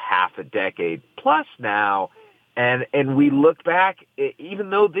hand for half a decade plus now. And we look back,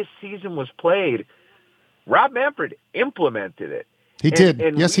 even though this season was played, Rob Manfred implemented it. He did.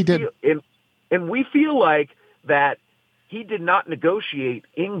 Yes, he did. And we feel like that he did not negotiate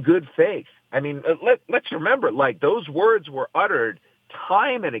in good faith. I mean, let's remember, like, those words were uttered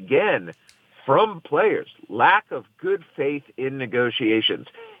time and again from players. Lack of good faith in negotiations.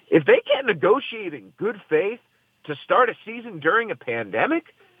 If they can't negotiate in good faith to start a season during a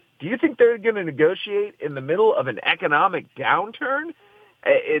pandemic, do you think they're going to negotiate in the middle of an economic downturn?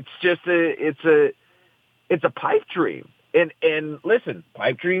 It's just it's a pipe dream. And listen,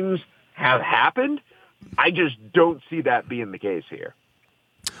 pipe dreams have happened. I just don't see that being the case here.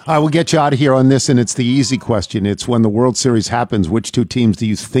 I will get you out of here on this, and it's the easy question. It's when the World Series happens, which two teams do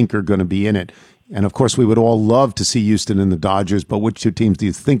you think are going to be in it? And, of course, we would all love to see Houston and the Dodgers, but which two teams do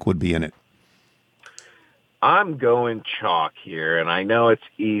you think would be in it? I'm going chalk here, and I know it's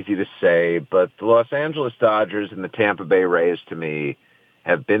easy to say, but the Los Angeles Dodgers and the Tampa Bay Rays, to me,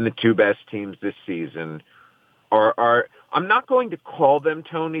 have been the two best teams this season. I'm not going to call them,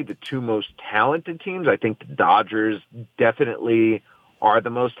 Tony, the two most talented teams. I think the Dodgers definitely are the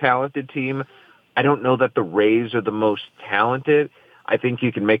most talented team. I don't know that the Rays are the most talented. I think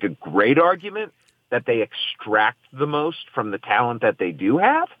you can make a great argument that they extract the most from the talent that they do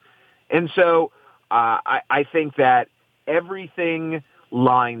have. And so I think that everything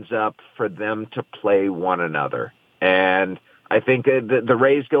lines up for them to play one another. And I think the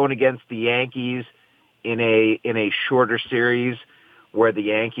Rays going against the Yankees in a shorter series where the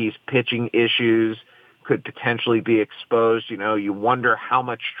Yankees pitching issues could potentially be exposed. You know, you wonder how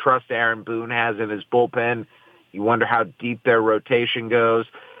much trust Aaron Boone has in his bullpen. You wonder how deep their rotation goes.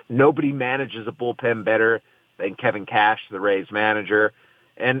 Nobody manages a bullpen better than Kevin Cash, the Rays manager.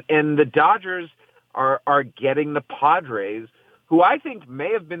 And the Dodgers are getting the Padres, who I think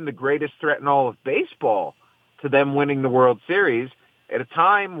may have been the greatest threat in all of baseball to them winning the World Series at a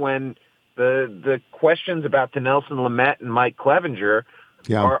time when the questions about Dinelson Lamet and Mike Clevenger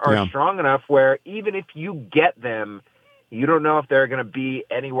are strong enough where even if you get them, you don't know if they're going to be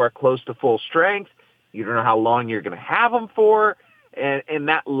anywhere close to full strength. You don't know how long you're going to have them for. And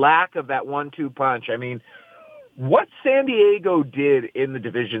that lack of that 1-2 punch. I mean, what San Diego did in the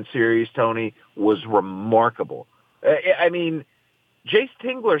division series, Tony, was remarkable. I mean, Jace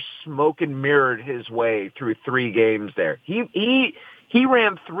Tingler smoke and mirrored his way through 3 games there. He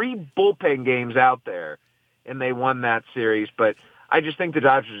ran 3 bullpen games out there, and they won that series. But I just think the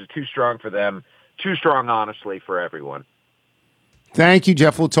Dodgers are too strong for them, too strong, honestly, for everyone. Thank you,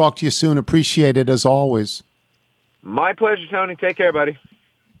 Jeff. We'll talk to you soon. Appreciate it, as always. My pleasure, Tony. Take care, buddy.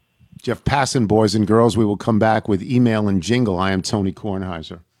 Jeff Passan, boys and girls. We will come back with email and jingle. I am Tony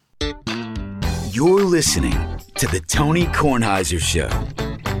Kornheiser. You're listening to the Tony Kornheiser Show.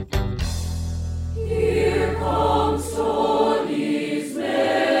 Here comes Tony's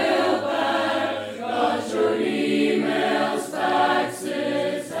mailbag. Got your emails,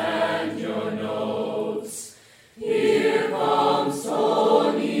 faxes, and your notes. Here comes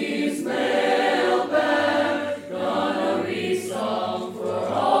Tony's mailbag. Gonna read some for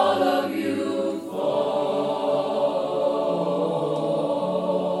all of you folks.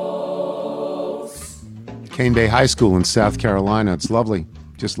 Cane Bay High School in South Carolina. It's lovely.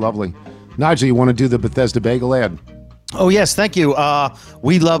 Just lovely. Nigel, you want to do the Bethesda Bagel ad? Oh, yes, thank you.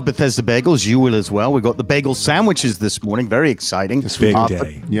 We love Bethesda Bagels. You will as well. We got the bagel sandwiches this morning. Very exciting. It's big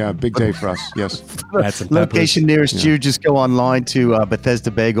day. Yeah, big day for us. Yes. Location nearest you, just go online to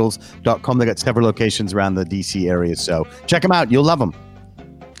BethesdaBagels.com. They got several locations around the D.C. area, so check them out. You'll love them.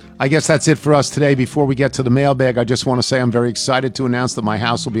 I guess that's it for us today. Before we get to the mailbag, I just want to say I'm very excited to announce that my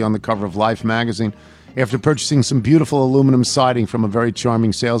house will be on the cover of Life magazine. After purchasing some beautiful aluminum siding from a very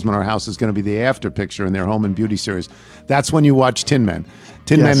charming salesman, our house is going to be the after picture in their home and beauty series. That's when you watch Tin Men.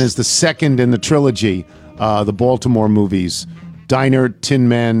 Tin Men is the second in the trilogy, the Baltimore movies, Diner, Tin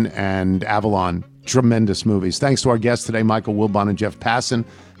Men, and Avalon. Tremendous movies. Thanks to our guests today, Michael Wilbon and Jeff Passan.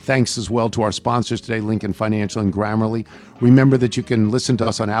 Thanks as well to our sponsors today, Lincoln Financial and Grammarly. Remember that you can listen to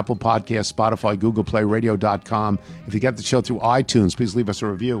us on Apple Podcasts, Spotify, Google Play, Radio.com. If you get the show through iTunes, please leave us a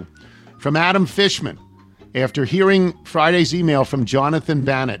review. From Adam Fishman, after hearing Friday's email from Jonathan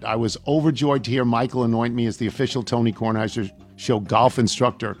Bannett, I was overjoyed to hear Michael anoint me as the official Tony Kornheiser Show golf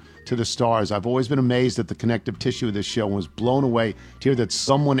instructor to the stars. I've always been amazed at the connective tissue of this show and was blown away to hear that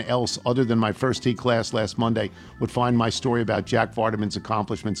someone else other than my first tee class last Monday would find my story about Jack Vardaman's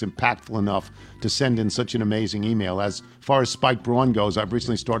accomplishments impactful enough to send in such an amazing email. As far as Spike Braun goes, I've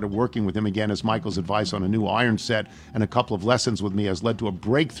recently started working with him again as Michael's advice on a new iron set and a couple of lessons with me has led to a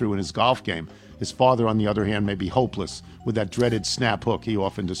breakthrough in his golf game. His father, on the other hand, may be hopeless with that dreaded snap hook he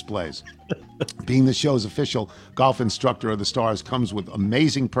often displays. Being the show's official golf instructor of the stars comes with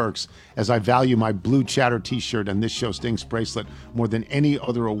amazing perks, as I value my Blue Chatter t-shirt and this show Stinks bracelet more than any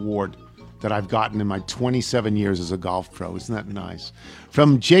other award that I've gotten in my 27 years as a golf pro. Isn't that nice?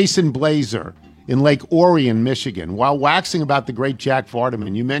 From Jason Blazer in Lake Orion, Michigan. While waxing about the great Jack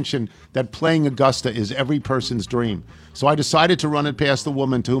Vardaman, you mentioned that playing Augusta is every person's dream. So I decided to run it past the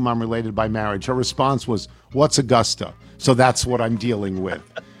woman to whom I'm related by marriage. Her response was, "What's Augusta?" So that's what I'm dealing with.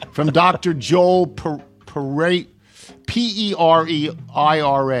 From Dr. Joel Pereira,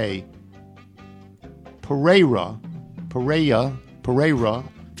 Pereira,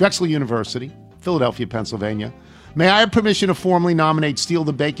 Drexel University, Philadelphia, Pennsylvania. May I have permission to formally nominate Steal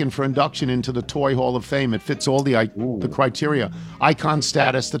the Bacon for induction into the Toy Hall of Fame? It fits all the criteria. Icon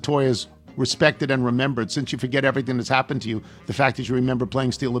status, the toy is respected and remembered. Since you forget everything that's happened to you, the fact that you remember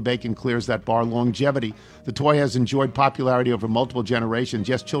playing Steal the Bacon clears that bar. Longevity. The toy has enjoyed popularity over multiple generations.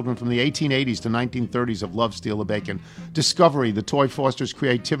 Yes, children from the 1880s to 1930s have loved Steal the Bacon. Discovery. The toy fosters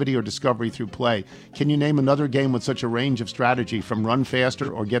creativity or discovery through play. Can you name another game with such a range of strategy, from run faster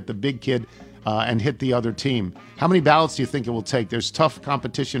or get the big kid and hit the other team? How many ballots do you think it will take? There's tough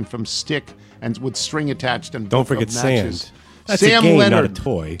competition from stick and with string attached and don't forget matches. Sand. That's Sam a game, Leonard, not a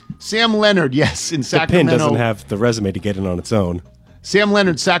toy. Sam Leonard, yes, in Sacramento. The pin doesn't have the resume to get in on its own. Sam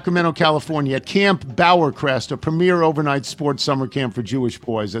Leonard, Sacramento, California, at Camp Bowercrest, a premier overnight sports summer camp for Jewish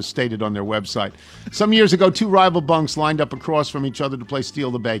boys, as stated on their website. Some years ago, 2 rival bunks lined up across from each other to play Steal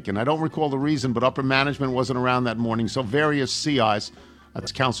the Bacon. I don't recall the reason, but upper management wasn't around that morning, so various CIs,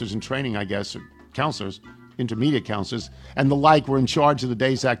 that's counselors in training, I guess, or counselors, intermediate counselors, and the like were in charge of the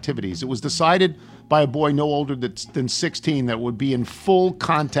day's activities. It was decided by a boy no older than 16 that would be in full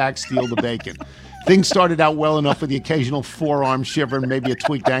contact Steal the Bacon. Things started out well enough with the occasional forearm shiver and maybe a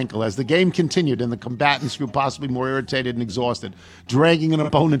tweaked ankle. As the game continued and the combatants grew possibly more irritated and exhausted, dragging an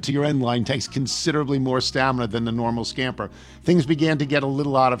opponent to your end line takes considerably more stamina than the normal scamper. Things began to get a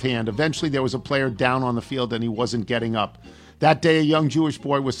little out of hand. Eventually, there was a player down on the field and he wasn't getting up. That day, a young Jewish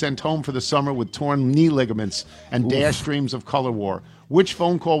boy was sent home for the summer with torn knee ligaments and dashed dreams of color war. Which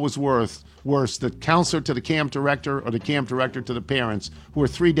phone call was worse, the counselor to the camp director or the camp director to the parents, who were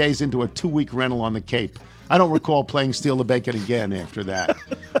 3 days into a 2-week rental on the Cape? I don't recall playing Steal the Bacon again after that.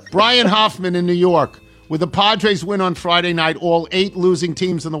 Brian Hoffman in New York. With the Padres win on Friday night, all 8 losing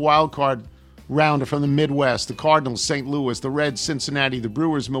teams in the wild card round are from the Midwest. The Cardinals, St. Louis, the Reds, Cincinnati, the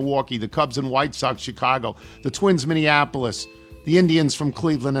Brewers, Milwaukee, the Cubs and White Sox, Chicago, the Twins, Minneapolis, the Indians from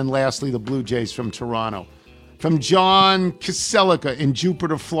Cleveland, and lastly, the Blue Jays from Toronto. From John Kiselica in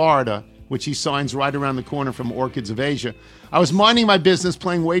Jupiter, Florida, which he signs right around the corner from Orchids of Asia. I was minding my business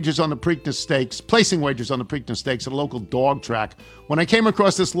placing wagers on the Preakness Stakes at a local dog track when I came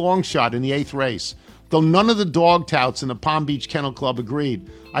across this long shot in the 8th race. Though none of the dog touts in the Palm Beach Kennel Club agreed,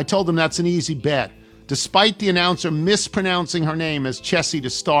 I told them that's an easy bet. Despite the announcer mispronouncing her name as Chessie to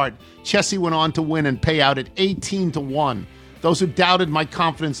start, Chessie went on to win and pay out at 18-1. Those who doubted my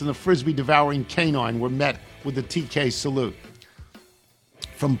confidence in the Frisbee-devouring canine were met with the TK salute.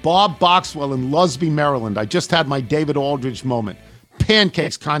 From Bob Boxwell in Lusby, Maryland, I just had my David Aldridge moment.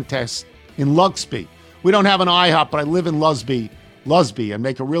 Pancakes contest in Luxby. We don't have an IHOP, but I live in Lusby, and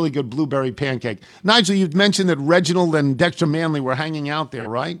make a really good blueberry pancake. Nigel, you've mentioned that Reginald and Dexter Manley were hanging out there,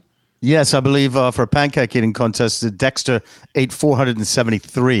 right? Yes, I believe for a pancake eating contest, Dexter ate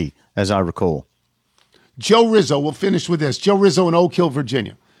 473, as I recall. Joe Rizzo, we'll finish with this. Joe Rizzo in Oak Hill,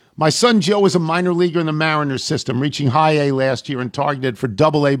 Virginia. My son Joe is a minor leaguer in the Mariners system, reaching high A last year and targeted for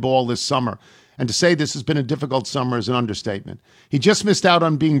Double-A ball this summer. And to say this has been a difficult summer is an understatement. He just missed out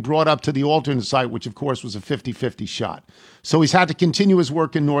on being brought up to the alternate site, which of course was a 50-50 shot. So he's had to continue his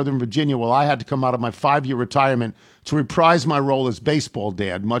work in Northern Virginia while I had to come out of my 5-year retirement to reprise my role as baseball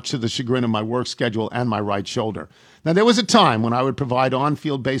dad, much to the chagrin of my work schedule and my right shoulder. Now, there was a time when I would provide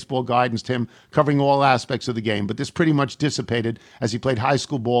on-field baseball guidance to him, covering all aspects of the game, but this pretty much dissipated as he played high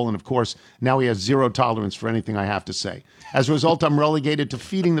school ball, and of course, now he has zero tolerance for anything I have to say. As a result, I'm relegated to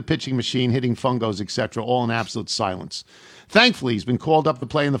feeding the pitching machine, hitting fungos, etc., all in absolute silence. Thankfully, he's been called up to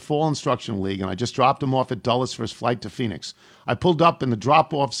play in the Fall Instructional League, and I just dropped him off at Dulles for his flight to Phoenix. I pulled up in the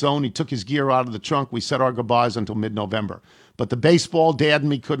drop-off zone. He took his gear out of the trunk. We said our goodbyes until mid-November. But the baseball dad and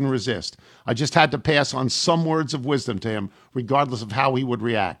me couldn't resist. I just had to pass on some words of wisdom to him, regardless of how he would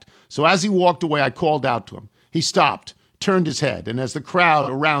react. So as he walked away, I called out to him. He stopped, turned his head, and as the crowd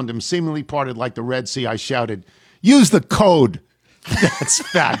around him seemingly parted like the Red Sea, I shouted, "Use the code." That's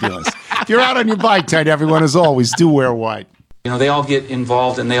fabulous. If you're out on your bike, Ted, everyone, as always, do wear white. You know, they all get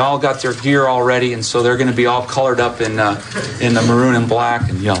involved, and they all got their gear already, and so they're going to be all colored up in the maroon and black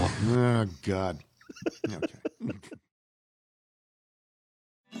and yellow. Oh, God. Okay.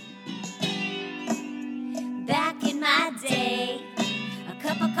 Back in my day, a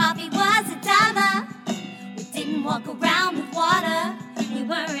cup of coffee was $1. We didn't walk around with water. We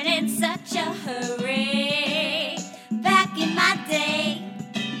weren't in such a hurry. Back in my day,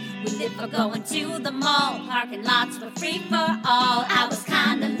 we lived for going to the mall. Parking lots were free for all. I was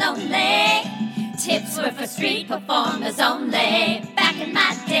kinda lonely. Tips were for street performers only. Back in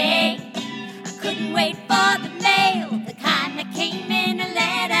my day, I couldn't wait for the mail, the kind that came in a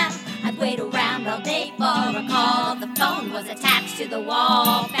letter. I'd wait around all day for a call. The phone was attached to the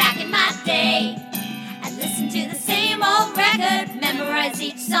wall. Back in my day, I'd listen to the same old record, memorize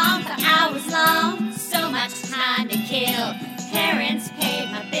each song for hours long. So much time to kill. Parents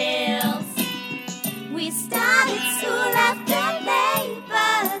paid my bills. We started school after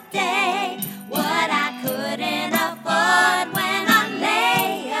Labor Day. What I couldn't afford when on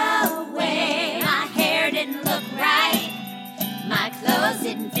layaway. My hair didn't look right. My clothes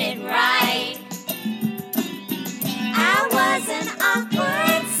didn't fit right. I was an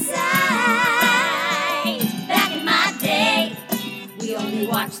awkward sight. Back in my day, we only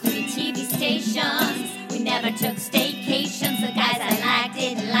watched 3 TV stations. We never took staycations. The guys I liked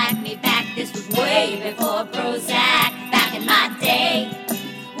didn't like me back. This was way before Prozac. Back in my day,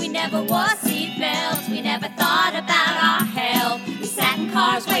 we never wore seatbelts. We never thought about our health. We sat in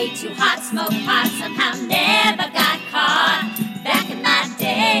cars way too hot, smoked pot, somehow never got caught. Back in my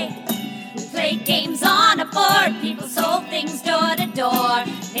day, we played games on a board. People sold things door to door.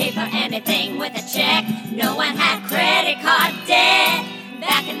 Paid for anything with a check. No one had credit card debt.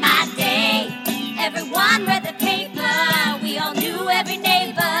 Back in my day, everyone read the paper. We all knew every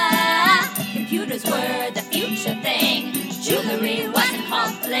neighbor. Computers were the future thing. Jewelry wasn't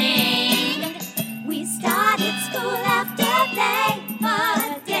called bling. We started school after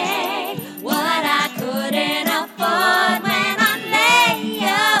Labor Day. What I couldn't afford when on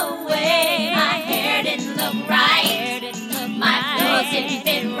layaway. My hair didn't look right. My clothes didn't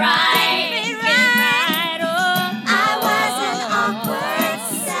fit right. I was an awkward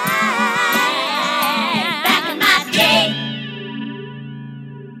sight.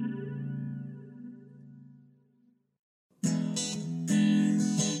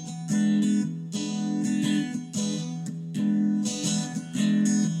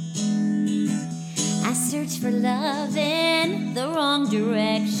 love in the wrong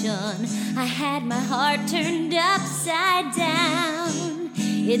direction. I had my heart turned upside down.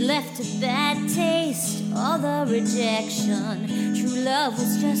 It left a bad taste, all the rejection. True love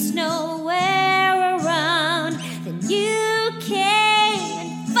was just nowhere around. Then you came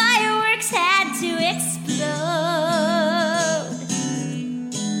and fireworks had to explode.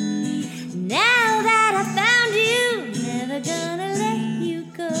 Now that I found you, never gonna let you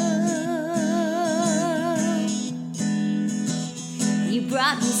go. You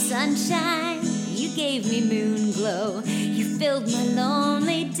brought me sunshine, you gave me moon glow. You filled my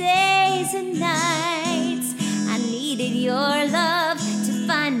lonely days and nights. I needed your love to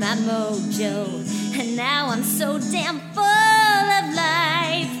find my mojo, and now I'm so damn full of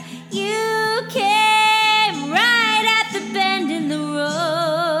life. You came right at the bend in the road.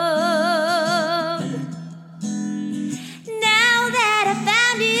 Now that I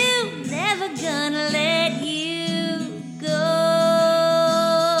found you, never gonna let you go.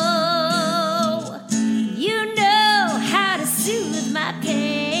 You know how to soothe my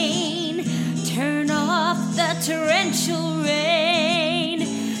pain, turn off the torrential rain.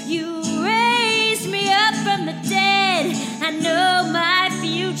 You raised me up from the dead. I know my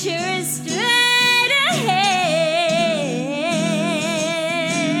future is straight ahead.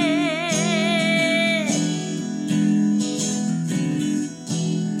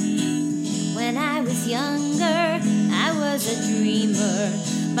 When I was younger, I was a dreamer.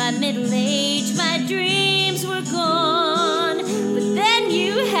 By middle age, my dreams were gone.